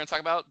 and then we're going to talk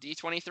about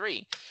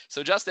D23.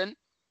 So, Justin,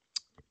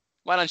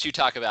 why don't you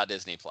talk about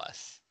Disney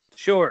Plus?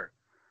 Sure.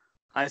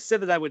 I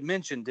said that I would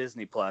mention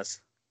Disney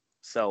Plus,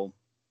 so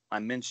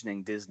I'm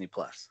mentioning Disney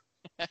Plus.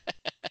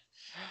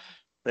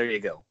 There you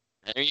go.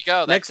 There you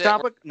go. Next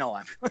topic? No,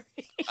 I'm.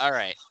 All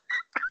right.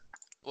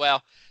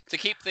 Well, to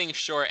keep things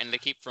short and to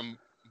keep from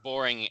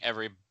boring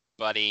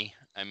everybody,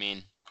 I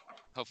mean,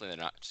 hopefully they're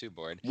not too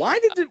bored. Why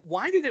did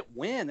it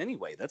win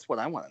anyway? That's what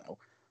I want to know.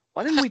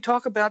 Why didn't we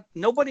talk about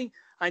nobody?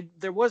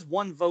 There was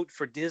one vote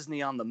for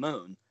Disney on the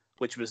Moon,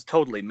 which was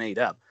totally made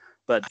up.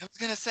 But I was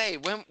gonna say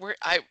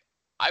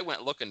I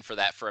went looking for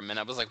that for a minute.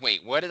 I was like,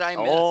 wait, what did I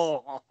miss?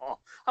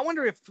 I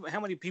wonder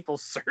how many people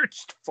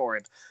searched for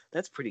it.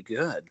 That's pretty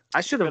good. I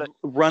should have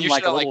run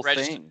like a little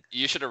thing.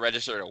 You should have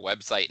registered a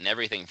website and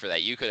everything for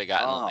that. You could have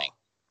gotten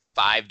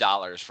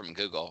 $5 from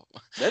Google.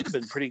 That'd have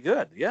been pretty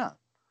good. Yeah.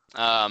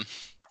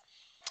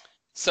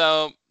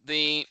 So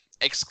the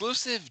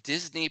exclusive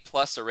Disney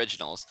Plus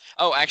originals.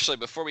 Oh, actually,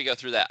 before we go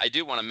through that, I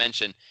do want to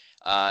mention,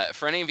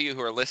 for any of you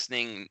who are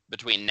listening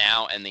between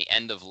now and the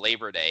end of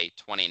Labor Day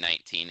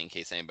 2019, in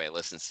case anybody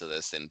listens to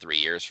this in 3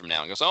 years from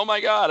now and goes, "Oh my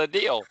God, a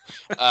deal!"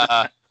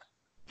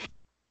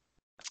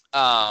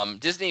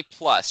 Disney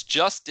Plus,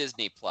 just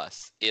Disney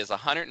Plus, is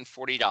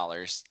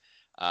 $140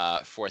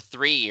 for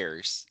 3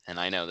 years. And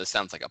I know this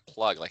sounds like a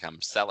plug, like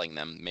I'm selling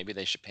them. Maybe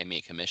they should pay me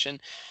a commission.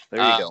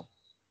 There you go.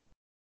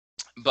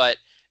 But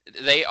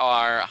they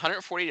are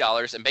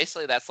 $140, and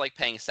basically that's like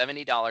paying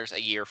 $70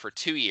 a year for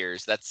 2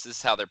 years. That's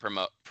just how they're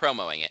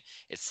promoting it.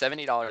 It's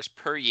 $70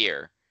 per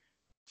year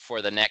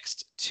for the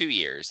next 2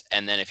 years,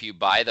 and then if you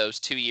buy those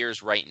 2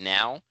 years right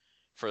now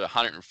for the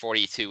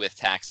 142 with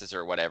taxes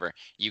or whatever,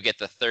 you get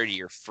the third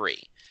year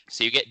free.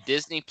 So you get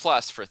Disney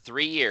Plus for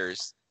 3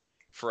 years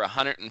for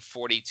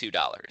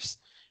 $142.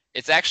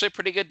 It's actually a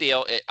pretty good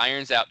deal. It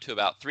irons out to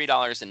about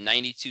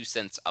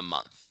 $3.92 a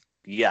month.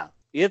 Yeah,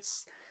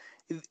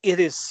 it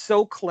is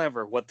so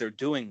clever what they're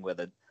doing with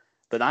it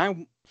that I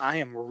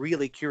am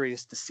really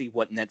curious to see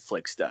what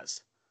Netflix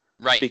does.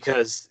 Right.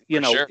 Because,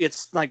 sure.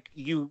 It's like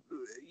you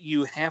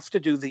have to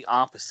do the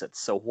opposite.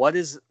 So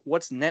what's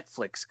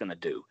Netflix going to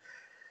do?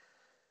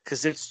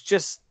 Because it's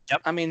just,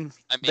 yep. I mean,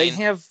 they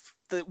have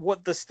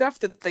the stuff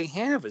that they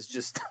have is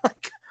just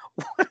like,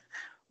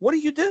 what do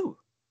you do?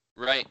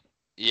 Right.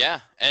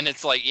 Yeah. And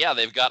it's like, yeah,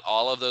 they've got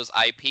all of those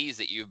IPs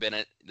that you've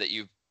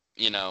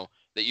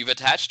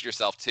attached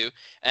yourself to,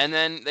 and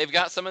then they've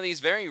got some of these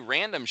very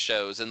random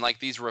shows and like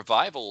these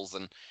revivals,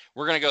 and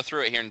we're going to go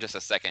through it here in just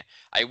a second.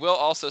 I will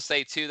also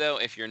say too, though,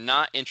 if you're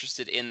not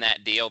interested in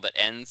that deal that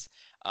ends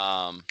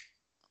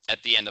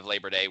at the end of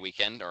Labor Day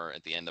weekend, or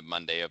at the end of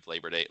Monday of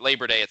Labor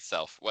Day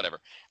itself, whatever,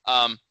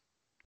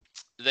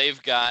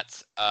 they've got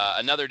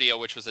another deal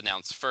which was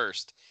announced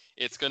first.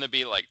 It's going to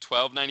be like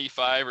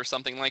 $12.95 or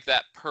something like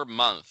that per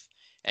month,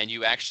 and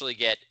you actually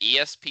get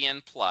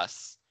ESPN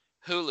Plus,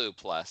 Hulu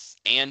Plus,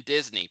 and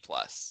Disney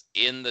Plus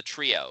in the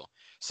trio.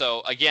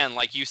 So again,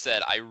 like you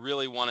said, I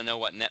really want to know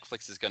what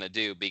Netflix is going to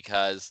do,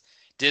 because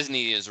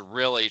Disney is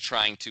really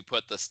trying to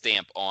put the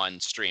stamp on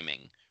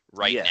streaming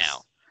right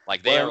now.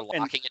 Like they are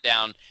locking it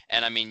down.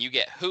 And I mean, you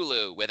get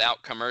Hulu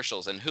without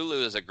commercials, and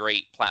Hulu is a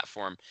great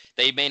platform.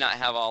 They may not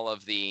have all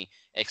of the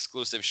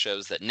exclusive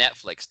shows that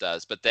Netflix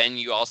does, but then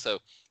you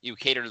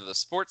cater to the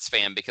sports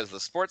fan, because the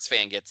sports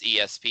fan gets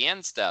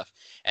ESPN stuff,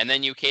 and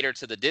then you cater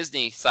to the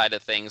Disney side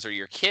of things, or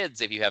your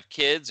kids. If you have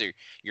kids or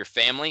your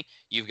family,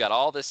 you've got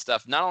all this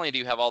stuff. Not only do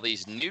you have all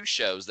these new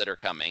shows that are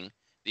coming,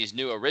 these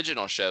new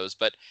original shows,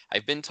 but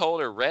I've been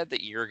told or read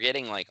that you're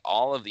getting like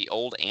all of the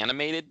old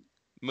animated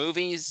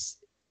movies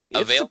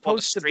available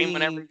to stream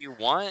whenever you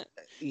want.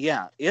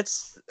 Yeah,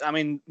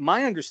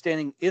 my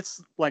understanding,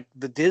 it's like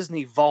the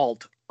Disney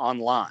Vault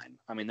online.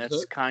 I mean,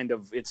 that's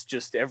it's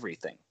just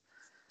everything.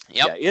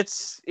 Yep. Yeah,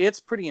 it's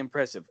pretty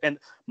impressive. And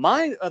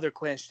my other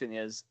question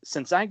is,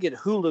 since I get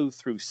Hulu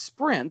through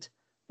Sprint,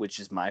 which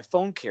is my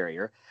phone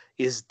carrier,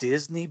 is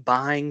Disney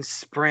buying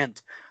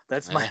Sprint?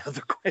 That's my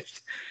other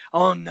question.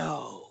 Oh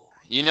no.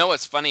 You know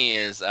what's funny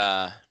is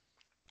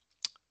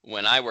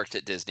when I worked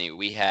at Disney,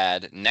 we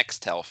had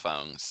Nextel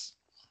phones.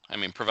 I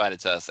mean, provided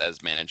to us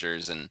as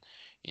managers, and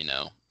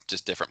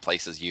just different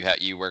places you had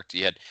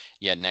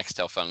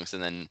Nextel phones,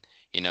 and then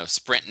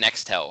Sprint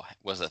Nextel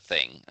was a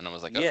thing, and I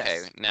was like, okay,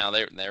 now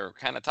they're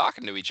kind of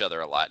talking to each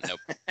other a lot. No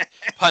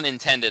pun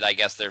intended, I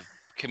guess. They're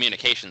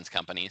communications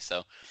companies,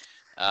 so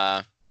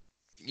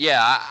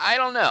yeah, I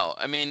don't know.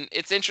 I mean,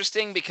 it's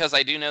interesting because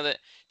I do know that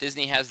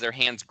Disney has their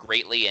hands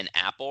greatly in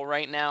Apple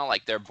right now.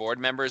 Like their board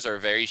members are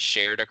very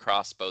shared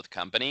across both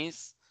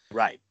companies.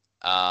 Right.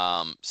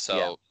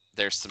 So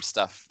there's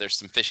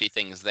some fishy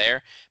things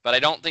there, but I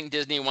don't think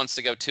Disney wants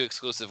to go too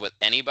exclusive with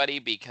anybody,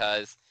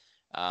 because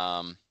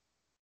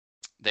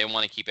they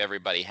want to keep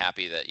everybody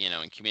happy that,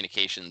 in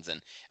communications.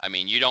 And I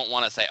mean, you don't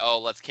want to say, oh,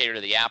 let's cater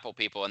to the Apple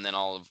people, and then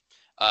all of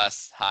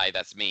us, hi,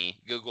 that's me,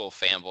 Google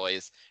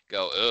fanboys,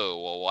 go,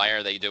 oh, well, why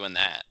are they doing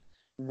that?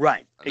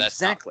 Right. That's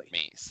exactly. Not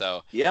me.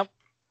 So yep.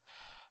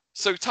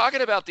 So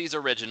talking about these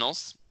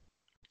originals,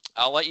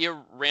 I'll let you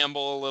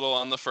ramble a little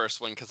on the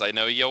first one, because I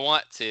know you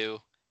want to.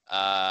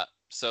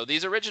 So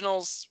these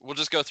originals, we'll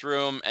just go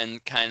through them,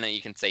 and kind of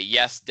you can say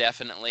yes,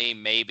 definitely,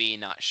 maybe,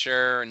 not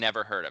sure,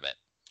 never heard of it.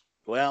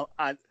 Well,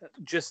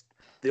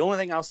 the only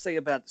thing I'll say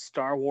about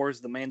Star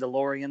Wars: The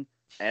Mandalorian,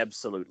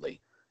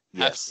 absolutely.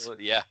 Yes.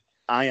 Absolutely, yeah.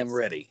 I am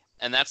ready.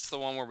 And that's the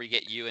one where we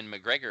get Ewan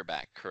McGregor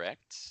back,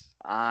 correct?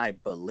 I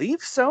believe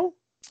so.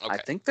 Okay. I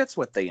think that's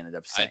what they ended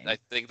up saying. I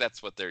think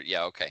that's what they're,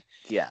 yeah, okay.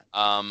 Yeah.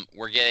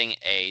 We're getting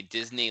a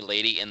Disney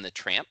Lady and the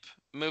Tramp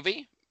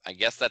movie. I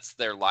guess that's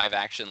their live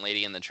action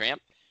Lady and the Tramp.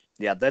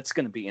 Yeah, that's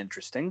going to be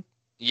interesting.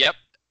 Yep.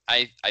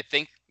 I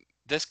think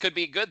this could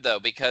be good, though,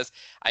 because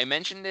I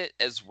mentioned it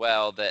as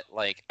well that,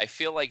 like, I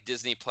feel like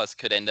Disney Plus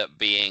could end up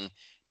being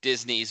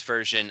Disney's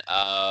version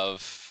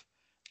of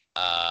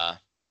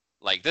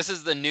Like, this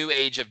is the new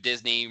age of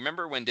Disney.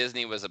 Remember when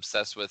Disney was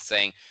obsessed with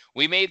saying,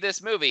 we made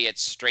this movie,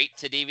 it's straight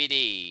to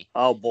DVD?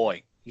 Oh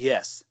boy,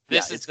 yes, This yeah,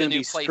 is it's the going to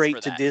new be place for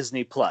straight to that.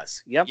 Disney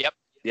Plus. Yep, Yep.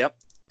 yep.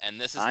 And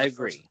this is I the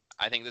first. agree.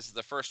 I think this is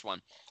the first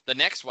one. The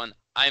next one,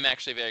 I'm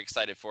actually very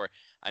excited for.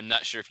 I'm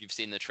not sure if you've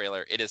seen the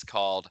trailer. It is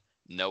called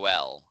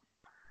Noelle.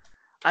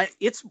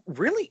 It's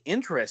really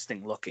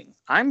interesting looking.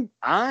 I'm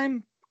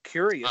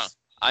curious.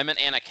 I'm an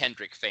Anna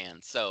Kendrick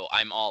fan, so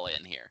I'm all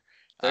in here.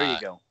 There you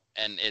go.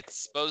 And it's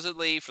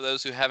supposedly, for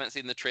those who haven't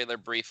seen the trailer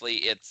briefly,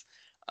 it's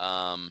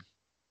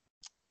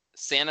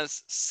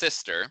Santa's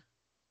sister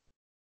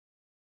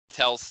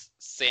tells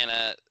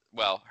Santa,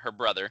 well, her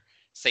brother,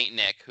 Saint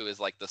Nick, who is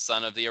like the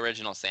son of the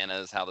original Santa,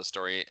 is how the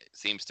story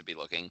seems to be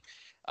looking,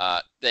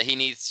 that he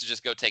needs to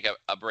just go take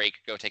a break,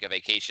 go take a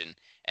vacation,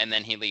 and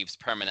then he leaves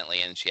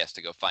permanently, and she has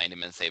to go find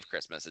him and save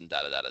Christmas and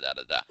da da da da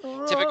da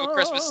da. Typical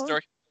Christmas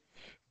story,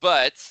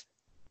 but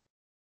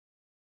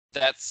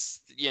that's,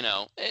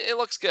 it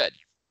looks good.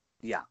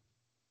 Yeah.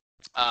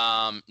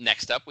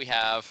 Next up, we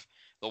have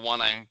the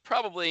one I'm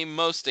probably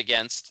most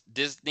against: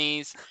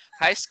 Disney's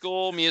High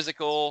School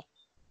Musical,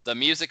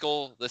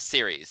 the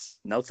series.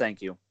 No,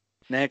 thank you.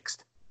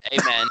 Next.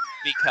 Amen.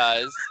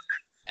 Because,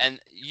 and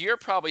you're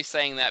probably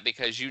saying that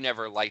because you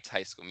never liked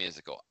High School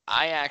Musical.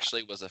 I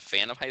actually was a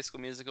fan of High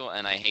School Musical,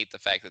 and I hate the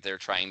fact that they're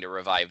trying to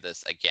revive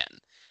this again.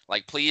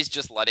 Like, please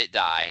just let it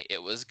die.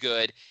 It was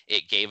good.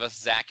 It gave us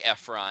Zac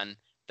Efron.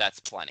 That's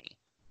plenty.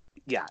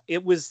 Yeah,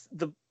 it was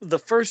the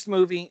first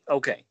movie.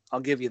 Okay,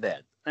 I'll give you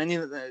that. I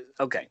mean,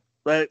 okay,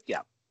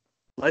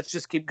 let's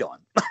just keep going.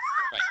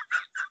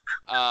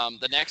 Right.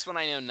 The next one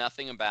I know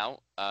nothing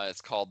about.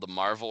 It's called the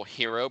Marvel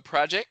Hero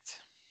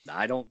Project.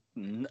 I don't.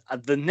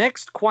 The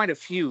next quite a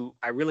few,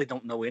 I really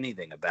don't know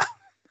anything about.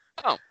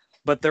 Oh,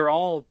 but they're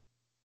all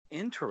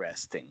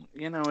interesting.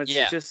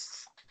 It's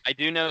just. I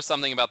do know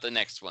something about the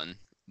next one.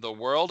 The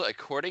World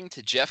According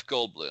to Jeff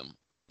Goldblum.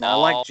 I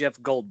like Jeff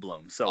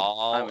Goldblum, so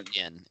all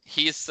in.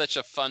 He's such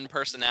a fun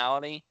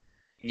personality.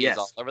 He's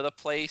all over the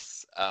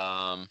place.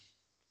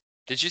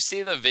 Did you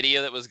see the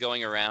video that was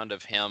going around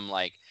of him,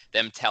 like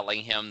them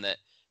telling him that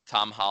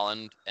Tom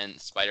Holland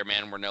and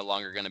Spider-Man were no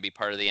longer going to be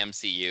part of the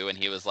MCU, and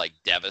he was like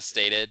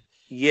devastated?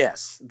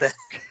 Yes.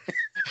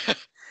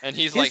 And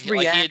he's his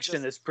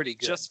reaction is pretty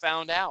good. Just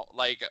found out.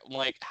 Like,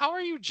 how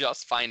are you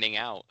just finding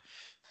out?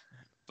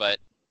 But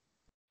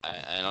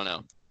I don't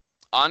know.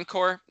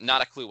 Encore,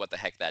 not a clue what the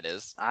heck that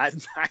is. I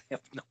have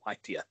no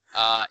idea.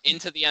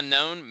 Into the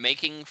Unknown,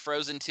 making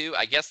Frozen 2.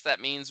 I guess that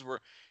means we're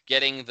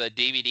getting the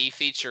DVD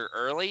feature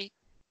early.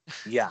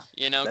 Yeah.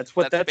 That's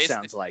what that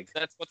sounds like.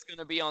 That's what's going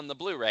to be on the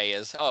Blu-ray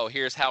is, oh,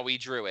 here's how we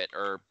drew it,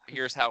 or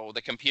here's how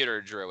the computer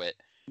drew it.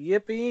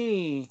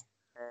 Yippee.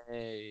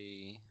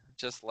 Hey,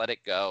 just let it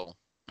go.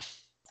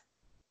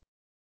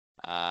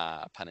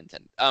 Pun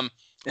intended.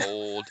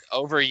 Old,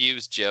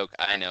 overused joke.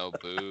 I know,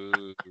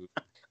 boo.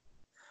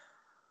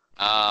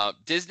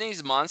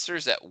 Disney's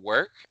Monsters at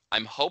Work.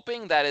 I'm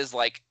hoping that is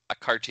like a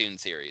cartoon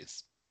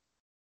series.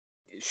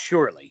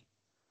 Surely.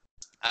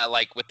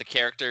 Like with the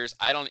characters.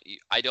 I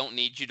don't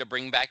need you to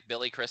bring back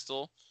Billy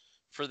Crystal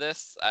for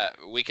this.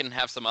 We can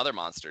have some other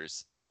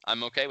monsters.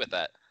 I'm okay with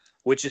that.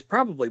 Which is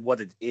probably what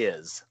it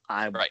is.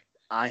 Right.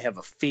 I have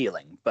a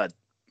feeling, but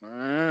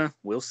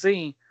we'll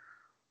see.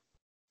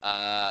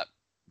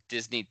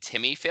 Disney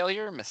Timmy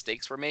failure.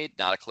 Mistakes were made.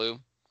 Not a clue.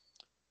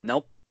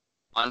 Nope.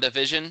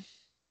 WandaVision.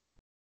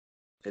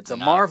 It's a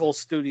Marvel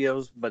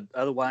Studios, but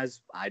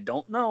otherwise, I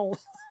don't know.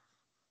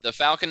 The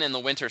Falcon and the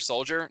Winter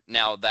Soldier.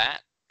 Now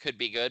that could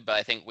be good, but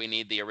I think we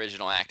need the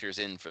original actors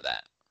in for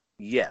that.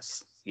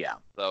 Yes. Yeah.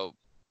 So,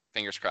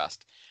 fingers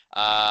crossed.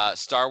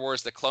 Star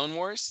Wars: The Clone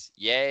Wars.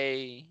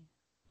 Yay.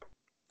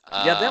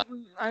 Yeah,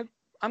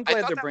 I'm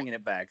glad they're bringing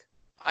it back.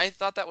 I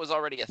thought that was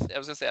already I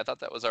thought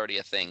that was already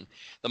a thing.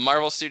 The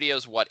Marvel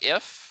Studios What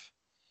If?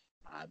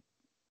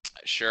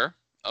 Sure.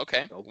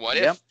 Okay. What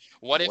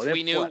if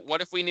we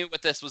knew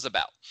what this was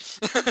about?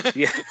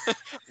 Yeah.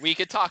 We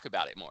could talk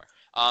about it more.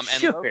 And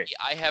sure. Loki,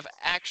 I have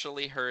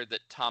actually heard that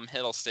Tom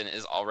Hiddleston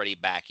is already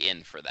back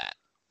in for that.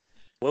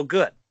 Well,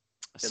 good.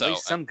 At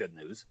least some good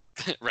news.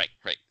 Right.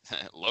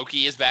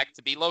 Loki is back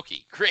to be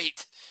Loki.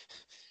 Great.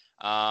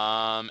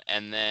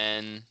 And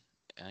then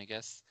I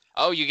guess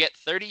you get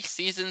 30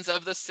 seasons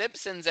of The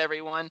Simpsons,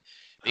 everyone.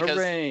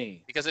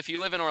 Hooray. Because if you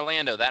live in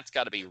Orlando, that's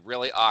got to be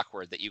really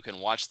awkward that you can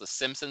watch The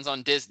Simpsons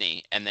on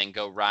Disney and then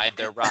go ride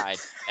their ride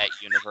at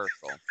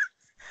Universal.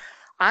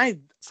 I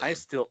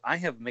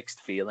have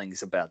mixed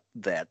feelings about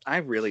that. I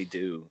really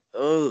do.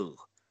 Oh,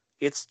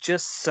 it's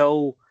just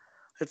so.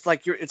 It's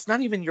like it's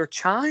not even your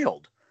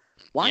child.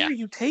 Why are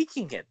you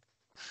taking it?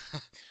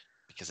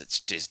 Because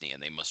it's Disney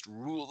and they must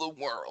rule the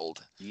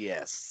world.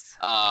 Yes.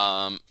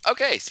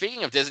 Okay,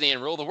 speaking of Disney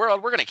and rule the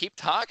world, we're going to keep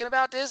talking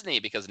about Disney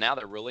because now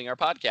they're ruling our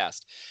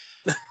podcast.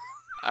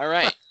 All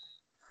right.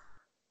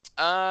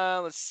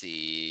 Let's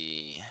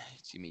see.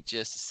 Give me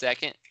just a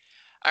second.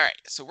 All right,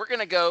 so we're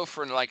gonna go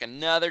for like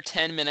another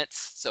 10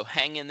 minutes. So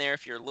hang in there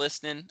if you're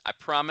listening. I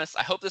promise.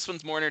 I hope this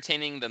one's more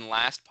entertaining than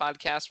last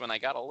podcast when I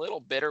got a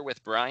little bitter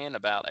with Brian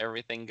about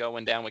everything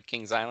going down with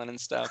Kings Island and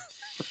stuff.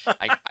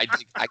 I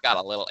got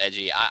a little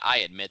edgy.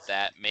 I admit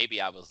that. Maybe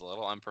I was a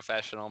little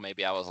unprofessional.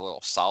 Maybe I was a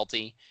little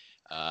salty.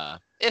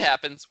 It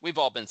happens. We've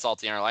all been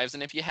salty in our lives,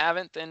 and if you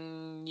haven't,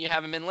 then you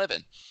haven't been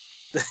living.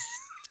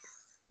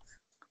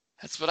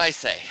 That's what I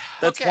say.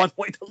 That's okay. one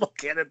way to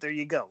look at it. There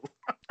you go.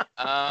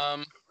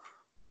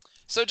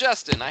 So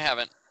Justin, I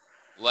haven't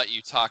let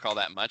you talk all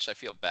that much. I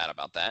feel bad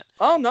about that.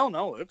 Oh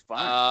no, it's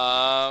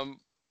fine.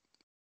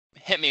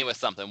 Hit me with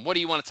something. What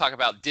do you want to talk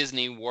about?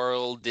 Disney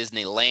World,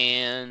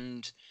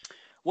 Disneyland?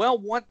 Well,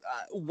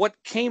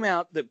 what came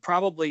out that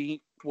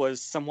probably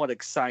was somewhat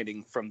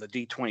exciting from the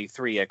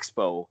D23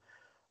 Expo,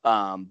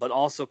 but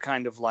also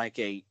kind of like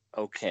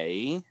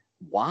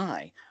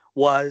why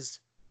was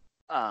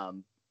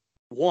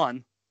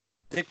one,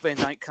 Dick Van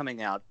Dyke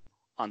coming out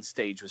on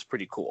stage was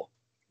pretty cool.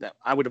 That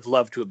I would have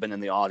loved to have been in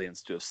the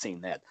audience to have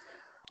seen that.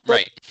 But,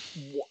 right.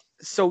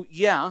 So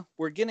yeah,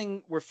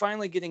 we're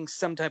finally getting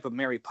some type of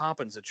Mary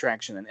Poppins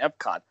attraction in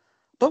Epcot.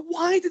 But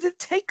why did it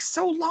take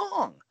so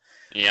long?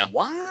 Yeah.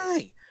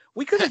 Why?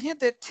 We could have had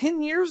that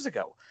 10 years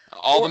ago.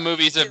 All the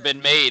movies have been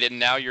made, and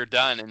now you're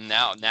done. And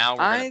now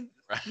we're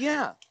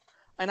yeah.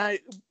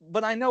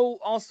 But I know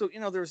also,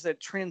 there's that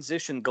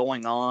transition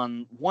going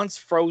on. Once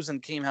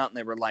Frozen came out and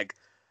they were like,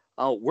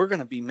 oh, we're going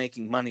to be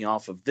making money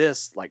off of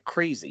this like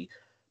crazy.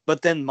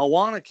 But then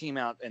Moana came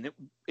out and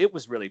it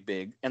was really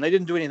big and they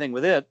didn't do anything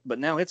with it. But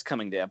now it's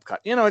coming to Epcot.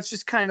 It's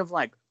just kind of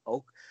like,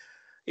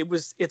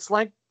 it's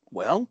like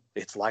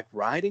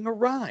riding a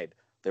ride.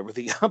 There were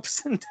the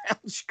ups and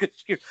downs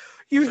because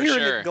you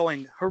hear it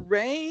going,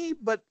 hooray,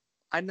 but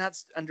I'm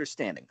not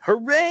understanding.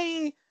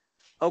 Hooray.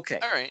 Okay.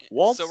 All right.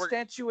 Walt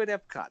statue at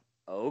Epcot.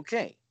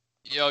 Okay.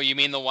 You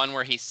mean the one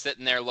where he's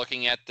sitting there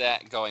looking at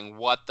that going,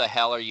 what the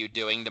hell are you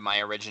doing to my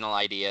original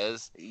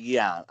ideas?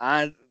 Yeah.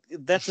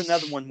 That's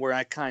another one where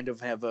I kind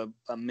of have a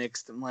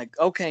mixed. I'm like,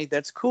 okay,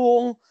 that's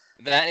cool.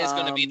 That is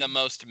going to be the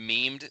most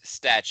memed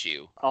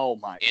statue. Oh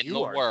my! In the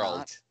world.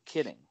 Not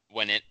kidding.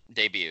 When it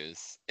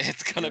debuts,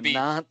 it's going to be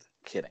not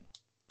kidding.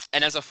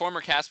 And as a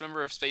former cast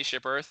member of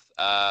Spaceship Earth,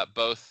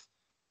 both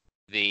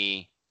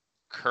the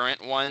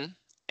current one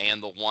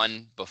and the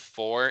one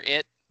before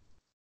it,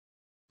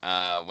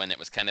 when it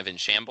was kind of in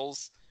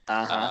shambles,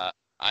 I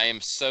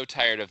am so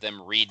tired of them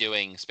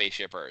redoing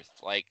Spaceship Earth.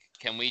 Like,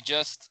 can we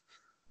just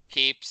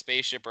keep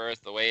Spaceship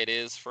Earth the way it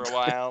is for a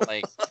while?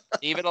 Like,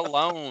 leave it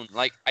alone.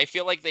 Like, I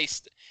feel like they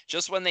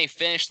just when they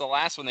finish the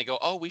last one, they go,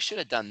 "Oh, we should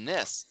have done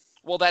this."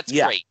 Well, that's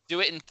great. Do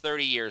it in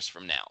 30 years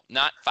from now,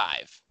 not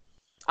 5.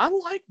 I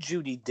like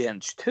Judi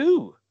Dench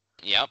too.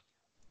 Yep,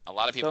 a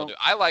lot of people do.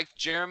 I like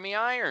Jeremy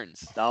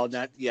Irons. Oh,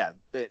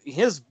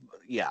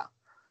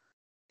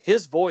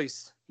 his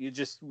voice. You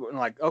just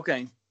like,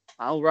 okay,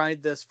 I'll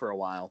ride this for a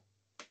while.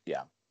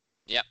 Yeah.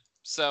 Yep.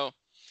 So,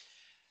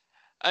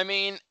 I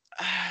mean,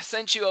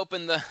 since you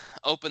opened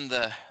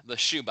the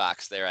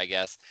shoebox there, I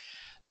guess.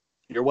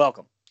 You're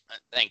welcome.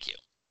 Thank you.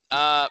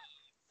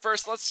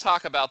 First, let's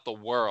talk about the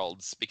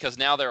worlds, because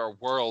now there are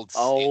worlds.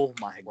 Oh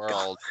my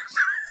God.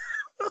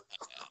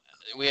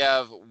 We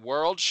have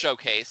World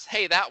Showcase.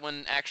 Hey, that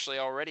one actually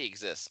already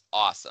exists.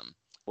 Awesome.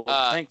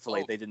 Well,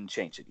 thankfully they didn't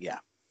change it. Yeah.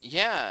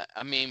 Yeah,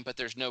 I mean, but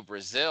there's no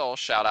Brazil.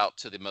 Shout out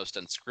to the most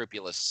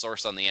unscrupulous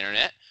source on the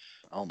internet.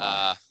 Oh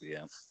my.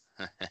 Yeah.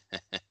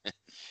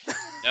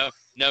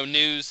 No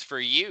news for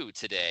you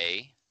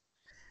today.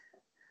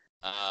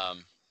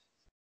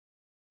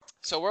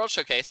 So World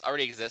Showcase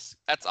already exists.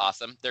 That's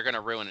awesome. They're going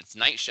to ruin its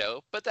night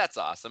show, but that's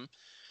awesome.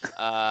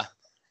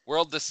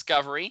 World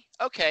Discovery.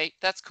 Okay,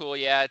 that's cool.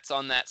 Yeah, it's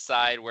on that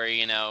side where,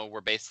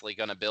 we're basically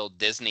going to build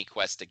Disney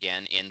Quest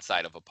again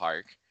inside of a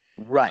park.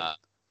 Right.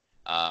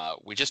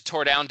 We just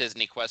tore down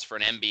Disney Quest for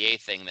an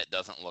NBA thing that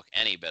doesn't look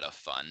any bit of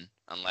fun,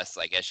 unless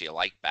I guess you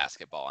like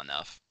basketball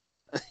enough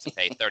to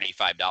pay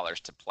 $35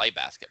 to play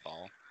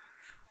basketball.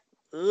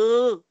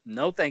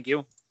 No, thank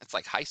you. It's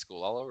like high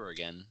school all over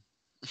again.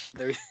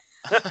 There.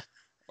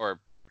 Or,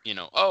 you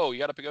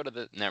got to go to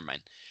the... Never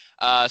mind.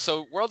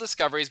 So World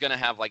Discovery is going to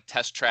have, like,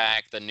 Test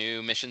Track, the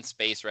new Mission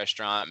Space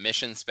restaurant,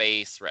 Mission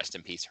Space, Rest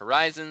in Peace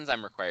Horizons.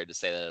 I'm required to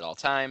say that at all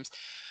times.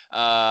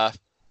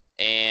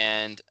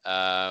 And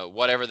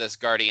whatever this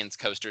Guardians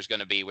coaster is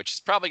going to be, which is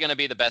probably going to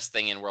be the best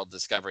thing in World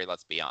Discovery,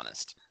 let's be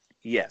honest.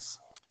 Yes.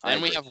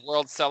 Then we have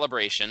World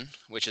Celebration,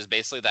 which is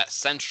basically that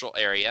central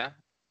area.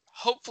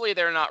 Hopefully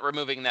they're not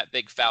removing that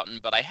big fountain,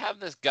 but I have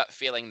this gut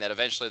feeling that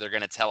eventually they're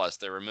going to tell us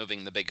they're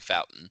removing the big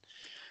fountain.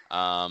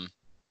 So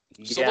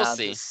we'll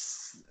see.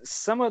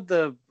 Some of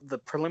the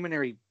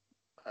preliminary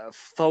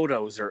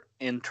photos are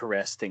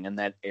interesting in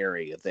that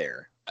area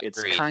there. Agreed.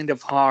 It's kind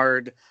of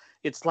hard.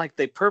 It's like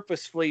they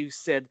purposefully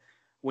said,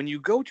 when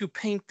you go to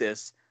paint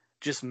this,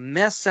 just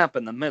mess up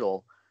in the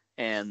middle,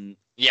 and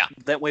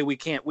that way we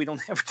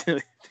don't have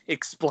to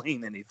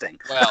explain anything.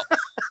 Well,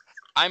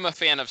 I'm a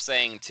fan of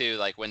saying too,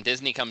 like when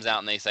Disney comes out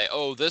and they say,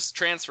 "Oh, this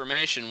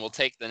transformation will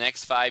take the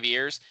next 5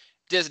 years."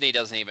 Disney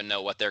doesn't even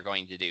know what they're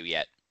going to do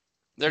yet.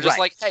 They're just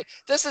like, hey,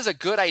 this is a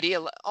good idea.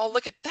 Oh,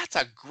 look that's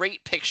a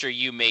great picture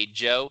you made,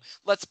 Joe.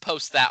 Let's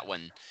post that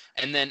one.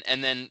 And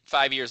then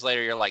 5 years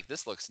later, you're like,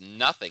 this looks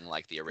nothing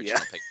like the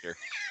original picture.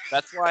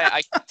 That's why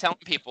I keep telling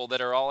people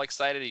that are all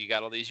excited. You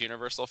got all these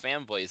Universal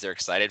fanboys. They're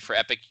excited for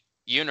Epic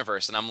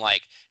Universe, and I'm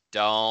like,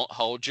 don't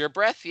hold your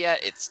breath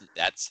yet.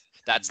 That's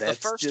the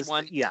first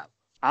one. Yeah.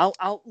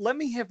 I'll let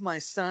me have my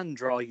son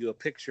draw you a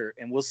picture,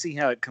 and we'll see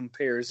how it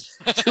compares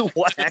to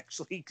what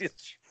actually is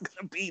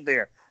going to be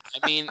there.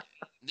 I mean,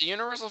 the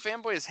Universal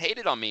fanboys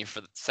hated on me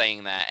for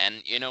saying that,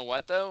 and you know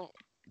what though?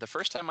 The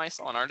first time I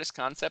saw an artist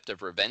concept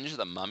of Revenge of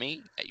the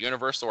Mummy at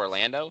Universal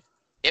Orlando,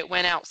 it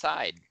went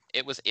outside.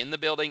 It was in the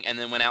building and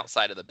then went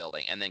outside of the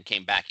building and then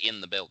came back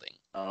in the building.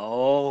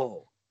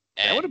 Oh,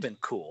 that would have been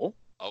cool.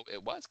 Oh,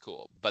 it was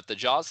cool. But the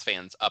Jaws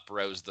fans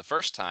uprose the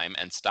first time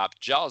and stopped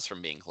Jaws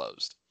from being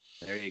closed.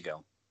 There you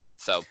go.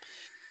 So,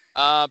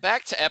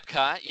 back to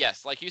Epcot.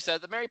 Yes, like you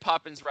said, the Mary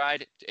Poppins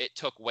ride, it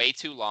took way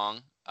too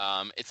long.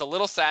 It's a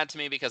little sad to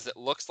me because it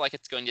looks like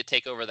it's going to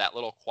take over that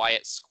little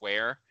quiet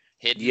square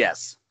hidden.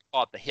 Yes.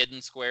 Call it the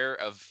hidden square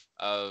of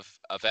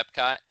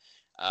Epcot.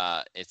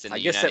 It's in the I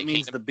guess United that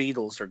means Kingdom. the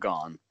Beatles are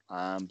gone.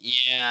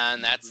 Yeah,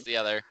 and that's the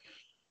other.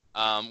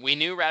 We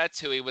knew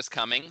Ratatouille was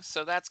coming,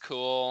 so that's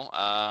cool.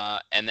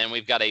 And then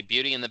we've got a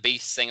Beauty and the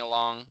Beast sing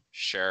along.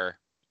 Sure,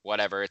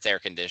 whatever. It's air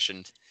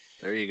conditioned.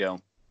 There you go.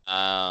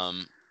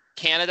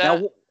 Canada.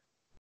 Now,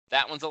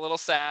 that one's a little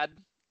sad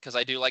because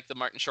I do like the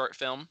Martin Short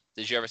film.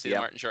 Did you ever see the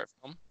Martin Short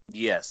film?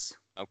 Yes.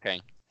 Okay.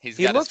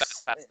 He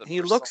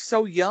looks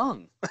so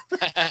young.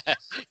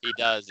 He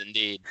does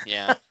indeed.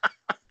 Yeah.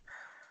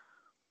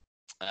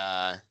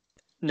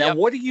 Now,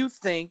 what do you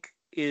think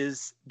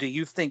do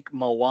you think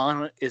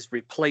Moana is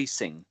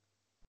replacing?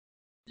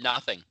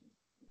 Nothing.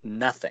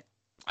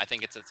 I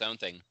think it's its own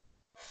thing.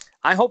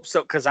 I hope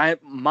so, because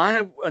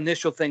my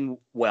initial thing,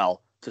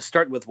 to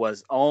start with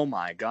was, oh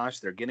my gosh,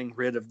 they're getting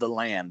rid of the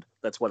land.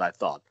 That's what I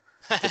thought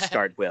to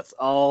start with.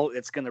 Oh,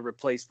 it's going to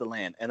replace the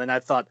land. And then I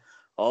thought,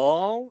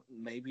 oh,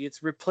 maybe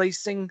it's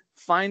replacing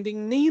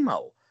Finding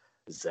Nemo.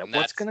 Is that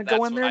what's going to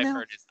go in there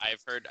now?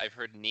 I've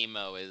heard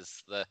Nemo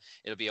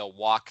it'll be a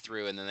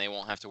walkthrough, and then they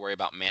won't have to worry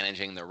about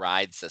managing the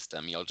ride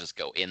system. You'll just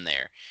go in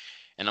there.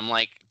 And I'm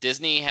like,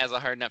 Disney has a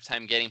hard enough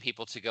time getting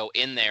people to go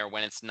in there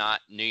when it's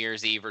not New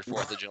Year's Eve or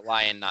 4th of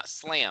July and not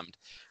slammed.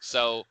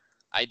 So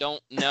I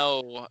don't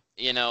know,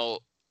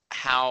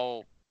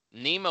 how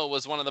Nemo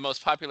was one of the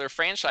most popular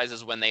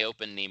franchises when they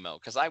opened Nemo,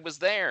 because I was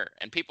there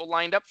and people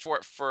lined up for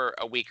it for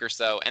a week or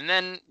so, and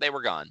then they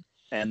were gone.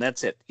 And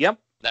that's it. Yep.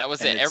 That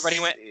was it.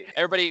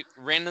 Everybody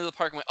ran into the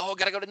park and went, oh,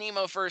 gotta go to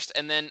Nemo first.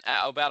 And then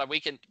about a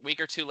week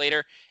or two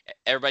later,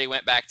 everybody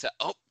went back to,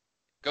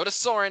 go to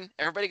Soarin'.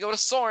 Everybody go to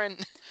Soarin'.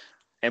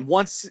 And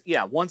once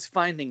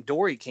Finding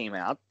Dory came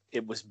out,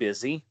 it was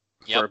busy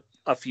for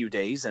a few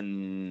days,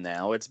 and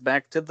now it's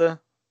back to the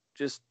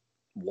just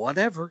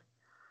whatever.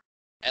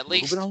 At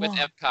least with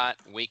Epcot,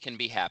 we can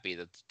be happy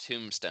that the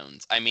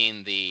tombstones,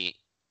 the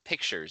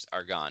pictures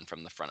are gone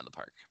from the front of the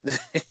park.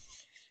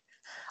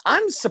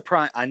 I'm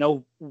surprised. I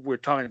know we're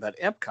talking about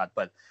Epcot,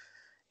 but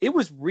it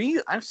was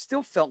real. I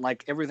still felt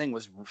like everything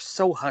was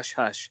so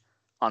hush-hush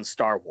on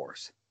Star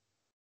Wars.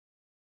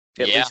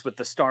 At least with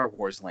the Star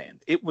Wars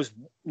land. It was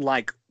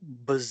like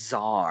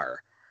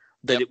bizarre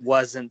that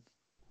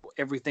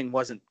everything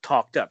wasn't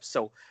talked up.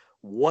 So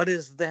what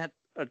is that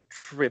a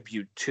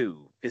tribute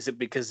to? Is it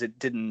because it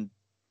didn't,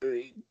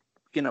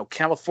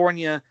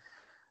 California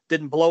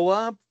didn't blow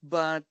up,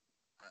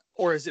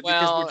 or is it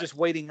because we're just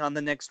waiting on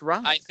the next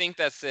ride? I think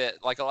that's it.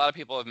 Like a lot of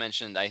people have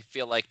mentioned, I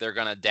feel like they're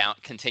going to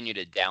continue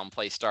to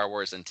downplay Star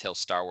Wars until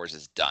Star Wars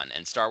is done.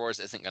 And Star Wars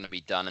isn't going to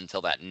be done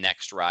until that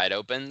next ride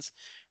opens,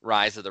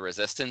 Rise of the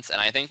Resistance. And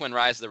I think when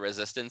Rise of the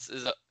Resistance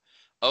is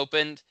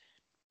opened,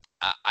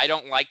 I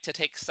don't like to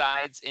take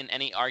sides in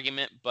any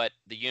argument, but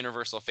the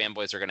Universal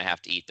fanboys are going to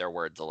have to eat their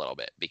words a little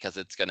bit because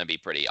it's going to be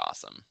pretty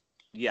awesome.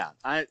 Yeah,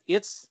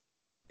 it's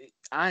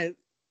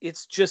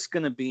just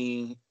going to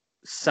be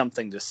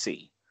something to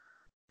see.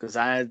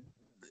 Because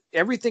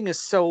everything is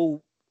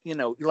so,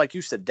 like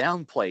you said,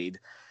 downplayed,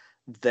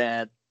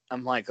 that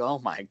I'm like, oh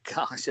my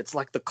gosh, it's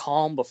like the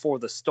calm before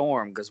the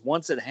storm. Because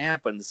once it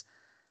happens,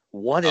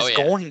 what is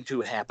going to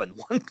happen?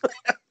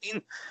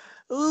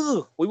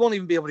 We won't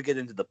even be able to get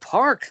into the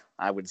park,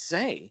 I would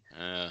say.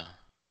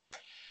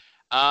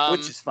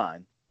 Which is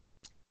fine.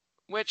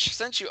 Which,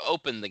 since you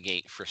opened the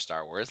gate for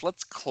Star Wars,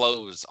 let's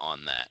close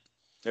on that.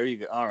 There you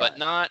go. All right. But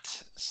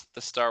not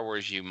the Star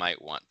Wars you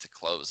might want to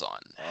close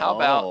on. How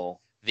about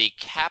the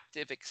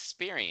captive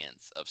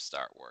experience of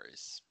Star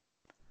Wars?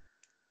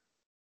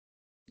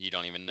 You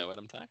don't even know what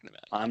I'm talking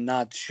about. I'm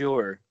not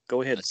sure.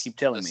 Go ahead. Keep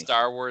telling me. The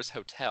Star Wars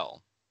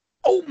Hotel.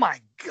 Oh my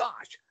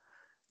gosh.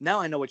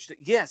 Now I know what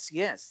Yes.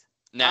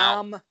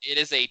 Now, it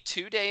is a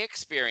 2-day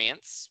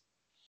experience.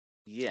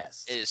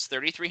 Yes. It is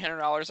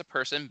 $3,300 a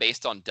person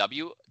based on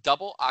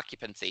double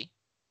occupancy.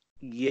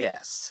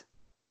 Yes.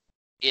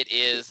 It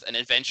is an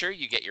adventure.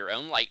 You get your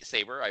own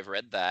lightsaber. I've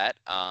read that.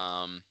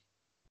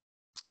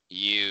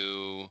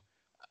 You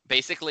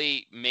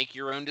basically make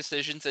your own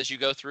decisions as you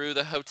go through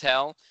the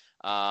hotel.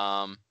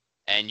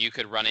 And you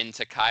could run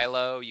into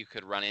Kylo, you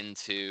could run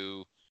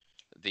into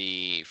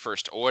the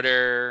First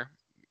Order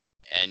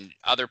and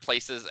other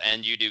places,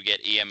 and you do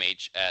get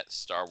EMH at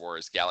Star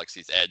Wars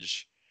Galaxy's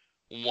Edge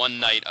one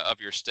night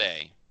of your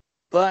stay.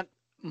 But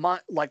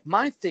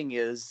my thing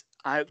is,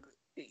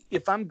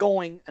 if I'm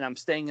going and I'm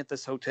staying at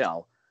this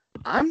hotel,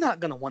 I'm not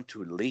going to want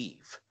to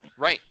leave.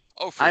 Right.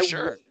 Oh, for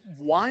sure.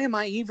 Why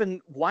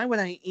would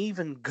I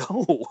even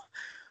go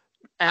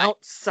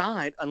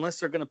outside unless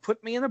they're going to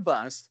put me in a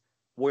bus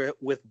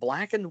with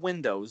blackened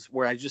windows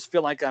where I just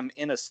feel like I'm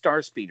in a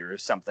star speeder or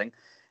something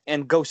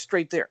and go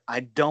straight there?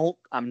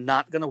 I'm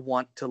not going to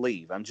want to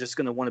leave. I'm just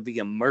going to want to be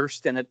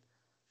immersed in it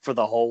for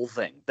the whole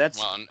thing.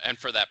 And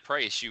for that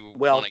price, you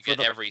want to get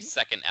every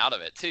second out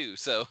of it too.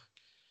 So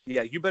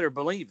yeah, you better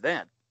believe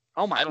that.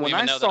 Oh my! I don't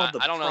know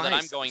that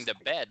I'm going to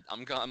bed.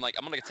 I'm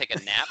gonna take a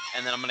nap,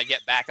 and then I'm gonna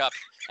get back up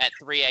at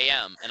 3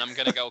 a.m. and I'm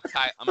gonna go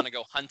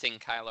hunting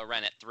Kylo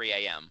Ren at 3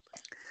 a.m.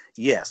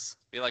 Yes.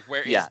 Be like,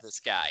 where is this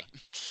guy?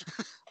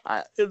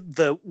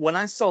 When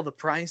I saw the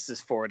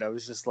prices for it, I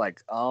was just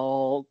like,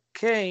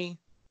 okay,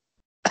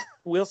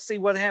 we'll see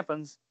what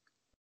happens.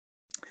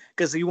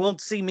 Because you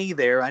won't see me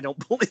there, I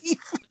don't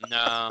believe.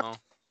 No,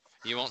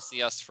 you won't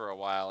see us for a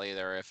while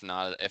either,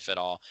 if at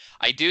all.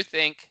 I do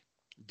think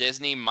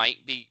Disney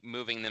might be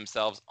moving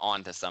themselves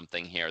onto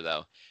something here,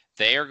 though.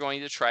 They are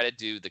going to try to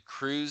do the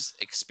cruise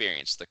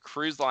experience, the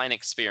cruise line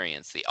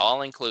experience, the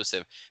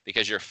all-inclusive,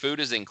 because your food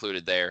is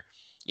included there,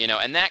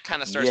 and that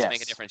kind of starts to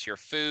make a difference. Your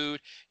food,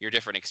 your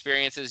different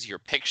experiences, your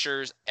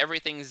pictures,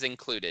 everything's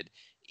included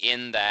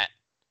in that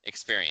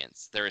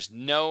experience. There is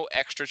no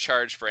extra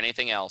charge for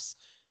anything else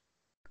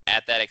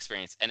at that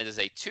experience, and it is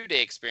a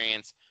 2-day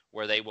experience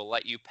where they will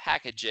let you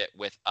package it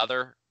with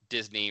other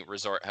Disney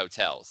resort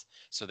hotels.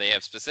 So they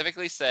have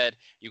specifically said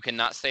you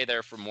cannot stay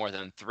there for more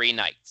than 3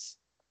 nights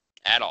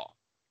at all.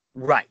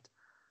 Right.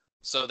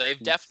 So they've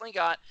definitely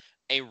got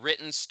a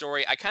written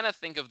story. I kind of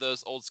think of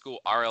those old school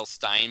R.L.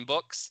 Stine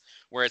books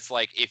where it's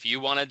like, if you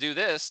want to do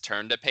this,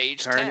 turn to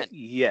page 10.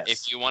 Yes.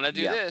 If you want to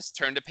do this,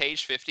 turn to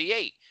page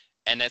 58.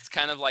 And it's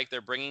kind of like they're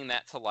bringing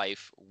that to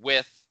life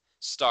with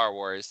Star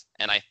Wars,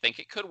 and I think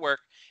it could work.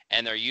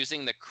 And they're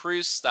using the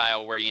cruise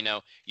style where,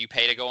 you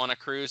pay to go on a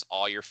cruise,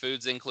 all your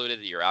food's included.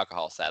 Your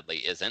alcohol sadly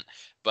isn't,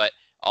 but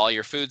all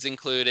your food's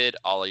included,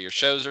 all of your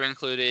shows are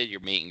included, your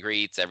meet and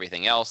greets,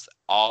 everything else,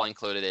 all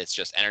included. It's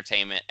just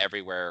entertainment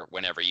everywhere,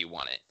 whenever you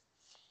want it.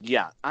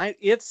 Yeah,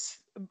 and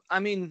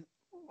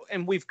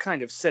we've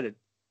kind of said it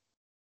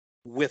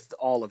with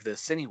all of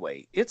this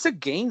anyway. It's a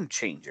game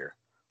changer.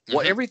 Mm-hmm.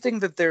 Well, everything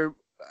that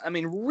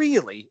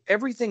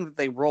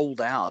they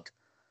rolled out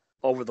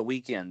over the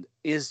weekend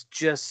is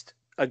just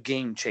a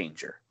game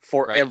changer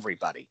for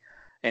everybody.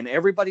 And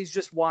everybody's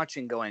just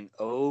watching going,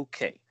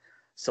 okay,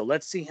 so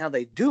let's see how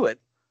they do it.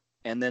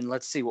 And then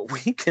let's see what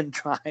we can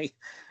try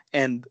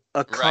and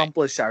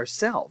accomplish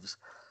ourselves.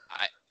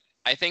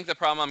 I think the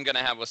problem I'm going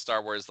to have with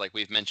Star Wars, like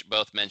we've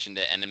both mentioned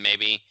it, and then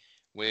maybe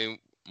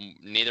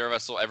neither of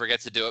us will ever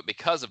get to do it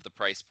because of the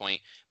price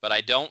point, but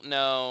I don't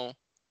know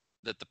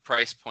that the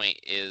price point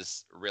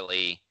is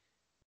really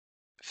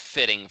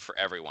fitting for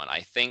everyone.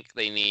 I think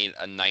they need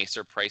a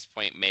nicer price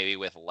point, maybe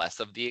with less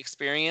of the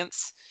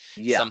experience.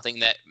 Yeah.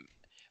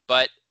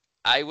 But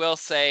I will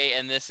say,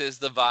 and this is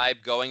the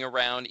vibe going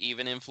around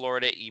even in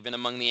Florida, even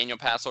among the annual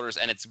pass holders,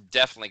 and it's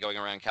definitely going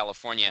around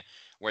California,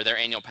 where their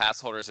annual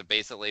pass holders have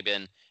basically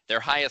been,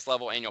 their highest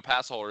level annual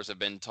pass holders have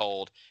been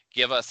told,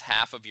 give us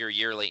half of your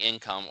yearly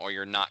income or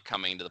you're not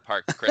coming to the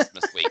park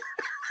Christmas week.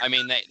 I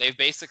mean, they've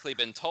basically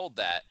been told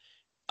that.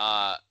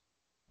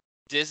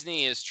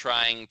 Disney is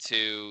trying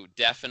to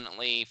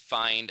definitely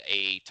find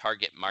a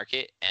target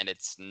market, and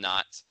it's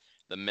not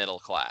the middle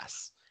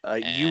class.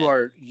 You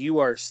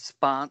are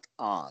spot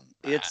on.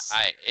 It's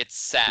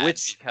sad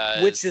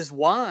which is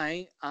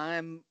why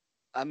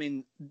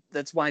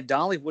that's why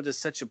Dollywood is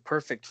such a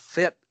perfect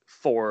fit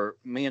for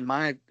me and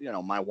my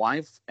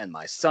wife and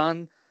my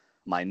son,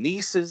 my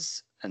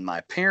nieces and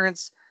my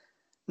parents.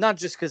 Not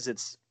just because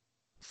it's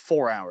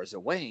 4 hours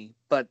away,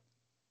 but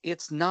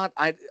it's not.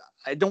 I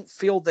don't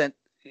feel that.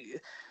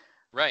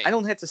 Right. I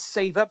don't have to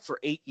save up for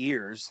 8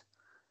 years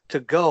to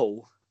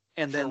go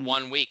and then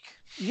 1 week.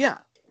 Yeah.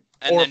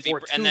 And or then for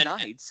 2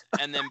 nights.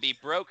 And then be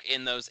broke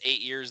in those 8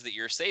 years that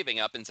you're saving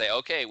up and say,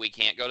 okay, we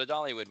can't go to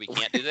Dollywood. We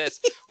can't do this.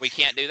 We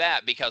can't do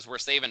that because we're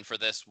saving for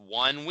this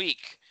 1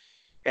 week.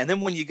 And then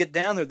when you get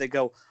down there, they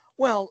go,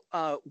 well,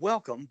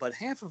 welcome, but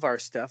half of our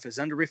stuff is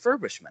under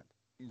refurbishment.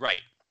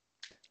 Right.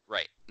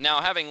 Now,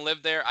 having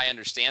lived there, I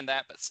understand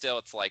that, but still,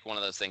 it's like one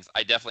of those things.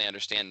 I definitely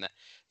understand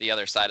the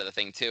other side of the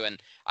thing, too.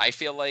 And I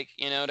feel like,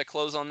 to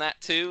close on that,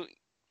 too,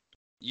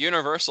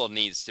 Universal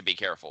needs to be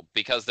careful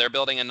because they're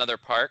building another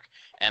park,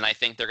 and I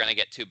think they're going to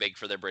get too big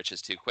for their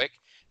britches too quick.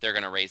 They're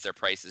going to raise their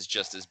prices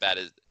just as bad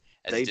as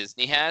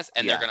Disney has,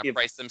 and they're going to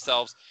price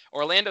themselves.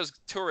 Orlando's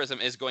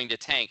tourism is going to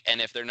tank, and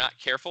if they're not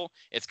careful,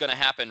 it's going to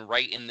happen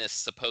right in this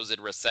supposed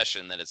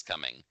recession that is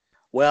coming.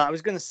 Well, I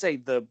was going to say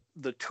the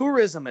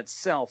tourism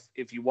itself,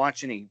 if you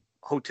watch any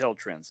hotel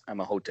trends. I'm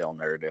a hotel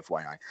nerd,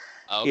 FYI.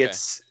 Okay.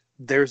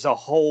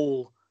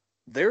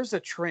 There's a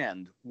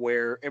trend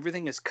where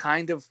everything is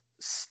kind of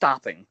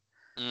stopping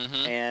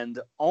Mm-hmm. and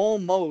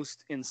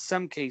almost in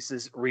some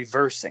cases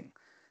reversing.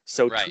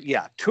 So Right.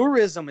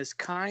 tourism is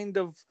kind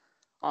of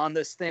on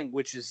this thing,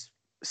 which is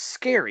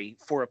scary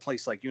for a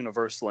place like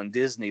Universal and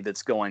Disney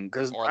that's going,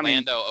 because I mean,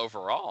 Orlando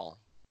overall.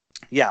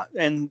 yeah,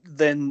 and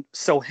then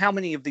so how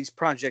many of these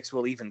projects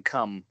will even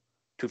come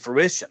to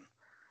fruition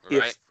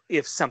Right.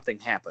 if something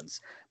happens?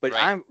 But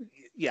Right.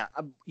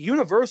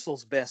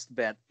 Universal's best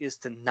bet is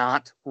to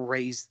not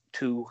raise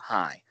too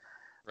high.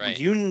 Right.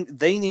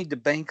 They need to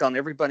bank on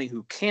everybody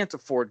who can't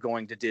afford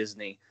going to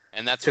Disney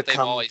And that's to what they've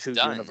come always to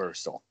done.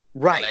 Universal.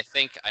 But Right.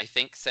 I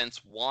think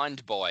since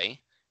Wand Boy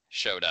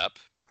showed up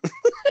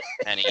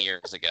many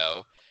years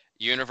ago,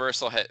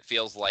 Universal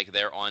feels like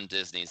they're on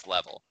Disney's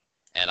level.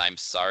 And I'm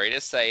sorry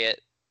to say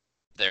it,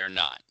 they're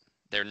not.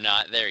 They're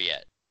not there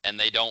yet. And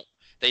they don't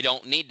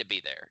need to be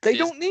there. They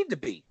don't need to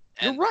be.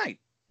 You're right.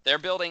 They're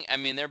building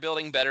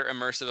better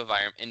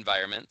immersive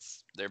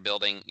environments. They're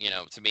building,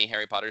 to me,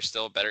 Harry Potter's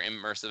still a better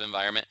immersive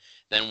environment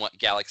than what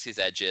Galaxy's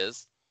Edge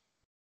is.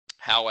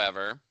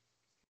 However,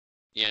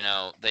 they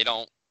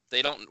don't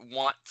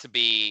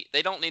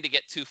need to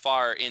get too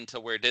far into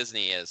where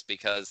Disney is,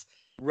 because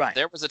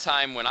there was a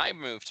time when I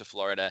moved to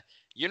Florida,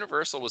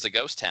 Universal was a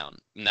ghost town,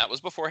 and that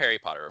was before Harry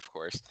Potter, of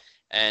course.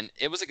 And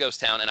it was a ghost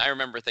town, and I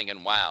remember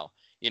thinking, wow,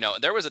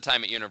 there was a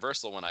time at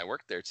Universal when I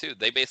worked there too.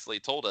 They basically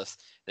told us,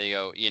 they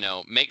go,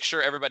 make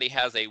sure everybody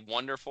has a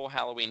wonderful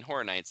Halloween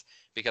Horror Nights,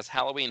 because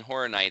Halloween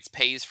Horror Nights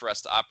pays for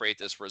us to operate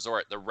this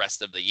resort the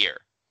rest of the year.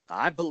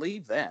 I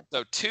believe that.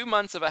 So 2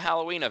 months of a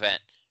Halloween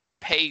event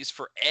pays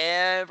for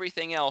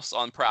everything else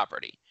on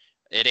property.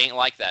 It ain't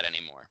like that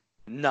anymore.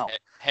 No.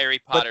 Harry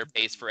Potter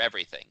pays for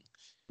everything.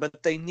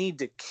 But they need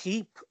to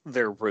keep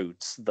their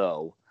roots,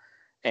 though,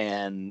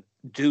 and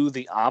do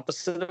the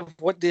opposite of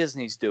what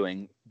Disney's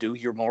doing. Do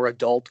your more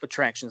adult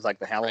attractions like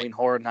the Halloween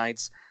Horror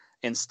Nights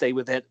and stay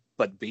with it,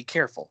 but be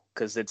careful,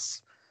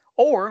 because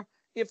or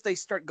if they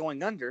start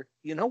going under,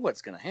 you know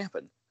what's going to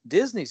happen.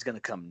 Disney's going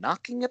to come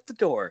knocking at the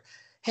door.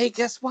 Hey,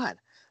 guess what?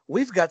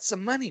 We've got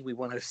some money we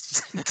want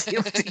to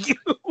give to you.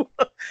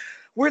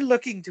 We're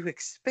looking to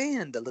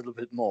expand a little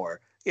bit more.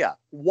 Yeah,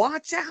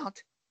 watch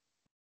out.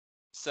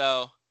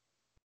 So,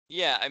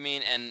 yeah, I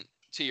mean, and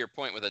to your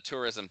point with the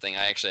tourism thing,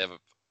 I actually have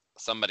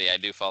somebody I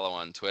do follow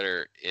on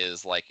Twitter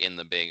is like in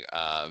the big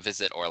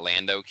Visit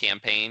Orlando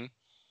campaign.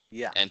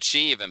 Yeah. And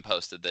she even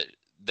posted that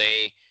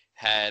they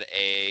had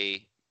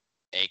a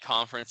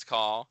conference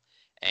call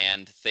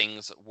and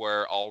things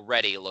were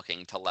already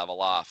looking to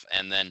level off.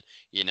 And then,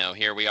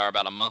 here we are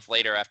about a month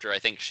later after I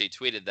think she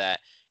tweeted that,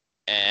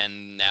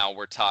 and now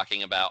we're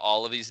talking about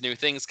all of these new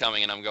things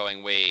coming, and I'm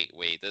going, wait,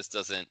 this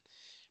doesn't.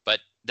 But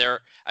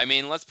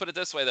let's put it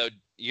this way, though.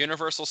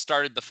 Universal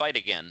started the fight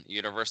again.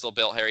 Universal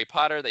built Harry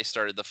Potter. They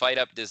started the fight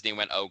up. Disney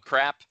went, oh,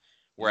 crap.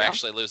 We're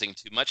actually losing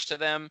too much to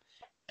them.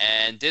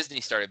 And Disney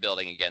started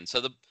building again.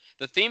 So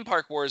the theme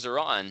park wars are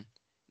on.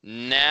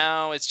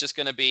 Now it's just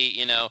going to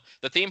be,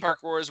 the theme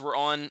park wars were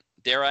on,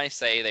 dare I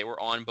say, they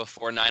were on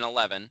before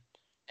 9/11.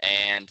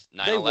 And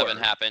 9/11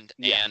 happened,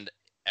 and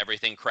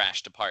everything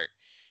crashed apart.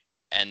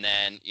 And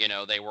then,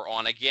 they were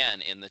on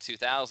again in the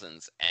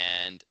 2000s,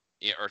 and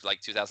or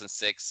like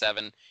 2006,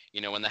 7,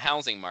 when the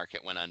housing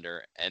market went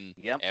under, and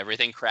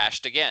everything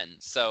crashed again.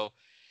 So,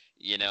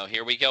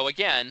 here we go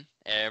again.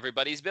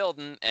 Everybody's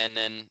building, and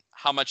then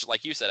how much,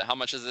 like you said, how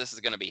much of this is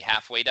going to be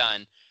halfway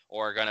done,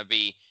 or going to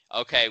be,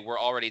 okay, we're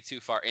already too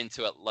far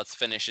into it, let's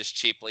finish as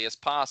cheaply as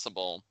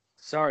possible.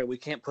 Sorry, we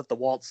can't put the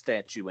Walt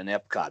statue in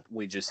Epcot.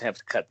 We just have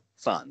to cut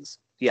funds.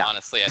 Yeah.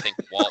 Honestly, I think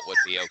Walt would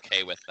be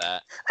okay with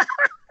that.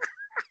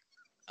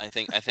 I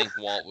think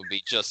Walt would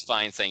be just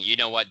fine saying, you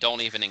know what,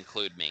 don't even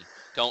include me.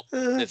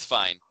 It's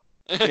fine.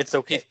 It's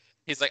okay.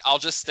 He's like, I'll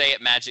just stay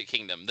at Magic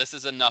Kingdom. This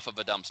is enough of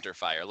a dumpster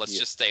fire. Let's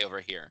just stay over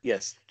here.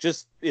 Yes,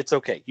 it's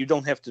okay. You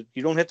don't have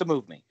to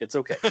move me. It's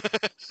okay.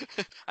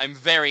 I'm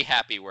very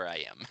happy where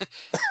I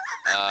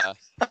am.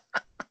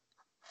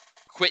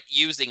 Quit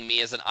using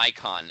me as an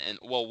icon. And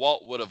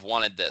Walt would have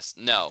wanted this.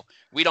 No,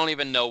 we don't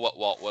even know what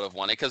Walt would have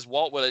wanted, because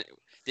Walt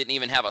didn't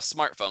even have a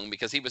smartphone,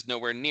 because he was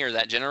nowhere near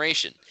that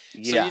generation.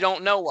 Yeah. So you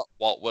don't know what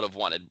Walt would have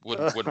wanted.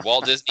 Would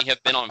Walt Disney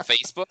have been on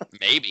Facebook?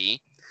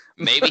 Maybe.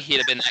 Maybe he'd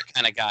have been that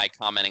kind of guy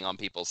commenting on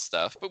people's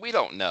stuff, but we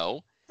don't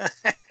know.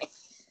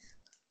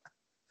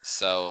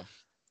 So,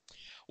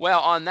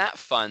 well, on that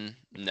fun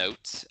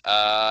note,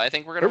 I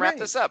think we're going to wrap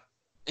this up.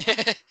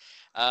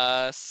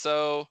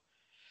 So,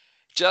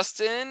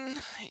 Justin,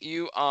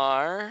 you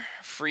are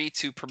free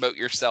to promote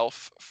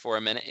yourself for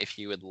a minute if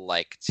you would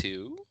like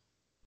to.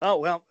 Oh,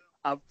 well,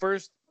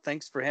 first,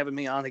 thanks for having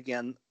me on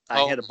again.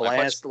 I had a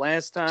blast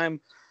last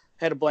time.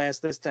 Had a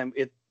blast this time.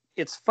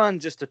 It's fun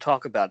just to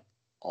talk about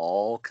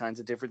all kinds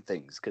of different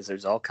things, because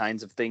there's all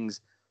kinds of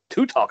things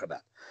to talk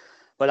about.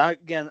 But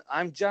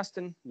I'm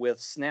Justin with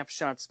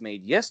Snapshots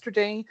Made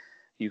Yesterday.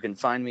 You can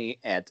find me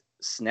at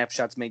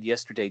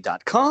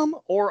snapshotsmadeyesterday.com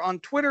or on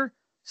Twitter,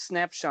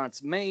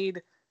 Snapshots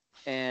Made.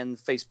 and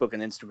Facebook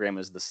and Instagram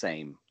is the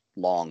same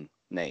long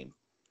name.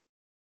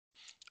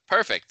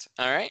 Perfect.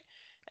 All right.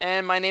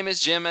 And my name is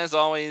Jim, as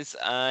always.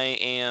 I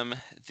am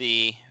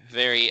the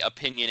very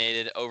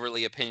opinionated,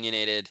 overly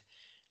opinionated,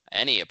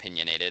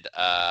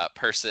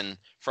 person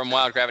from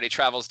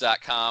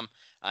wildgravitytravels.com.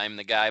 I'm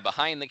the guy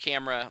behind the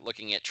camera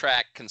looking at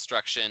track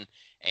construction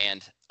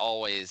and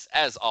always,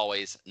 as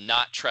always,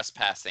 not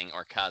trespassing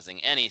or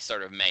causing any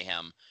sort of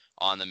mayhem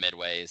on the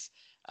midways.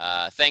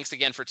 Thanks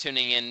again for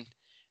tuning in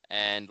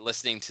and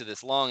listening to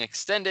this long,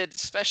 extended,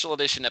 special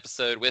edition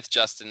episode with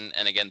Justin.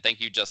 And again, thank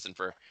you, Justin,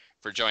 for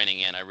joining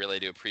in. I really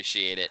do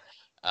appreciate it.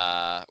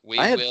 I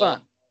had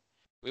fun.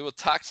 We will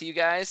talk to you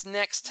guys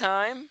next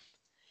time.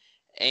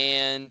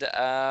 And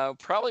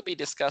probably be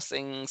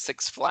discussing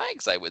Six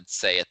Flags, I would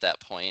say, at that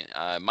point.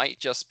 Might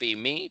just be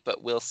me,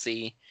 but we'll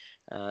see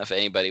if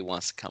anybody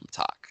wants to come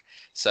talk.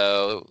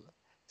 So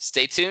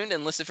stay tuned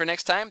and listen for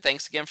next time.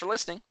 Thanks again for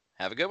listening.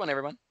 Have a good one,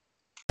 everyone.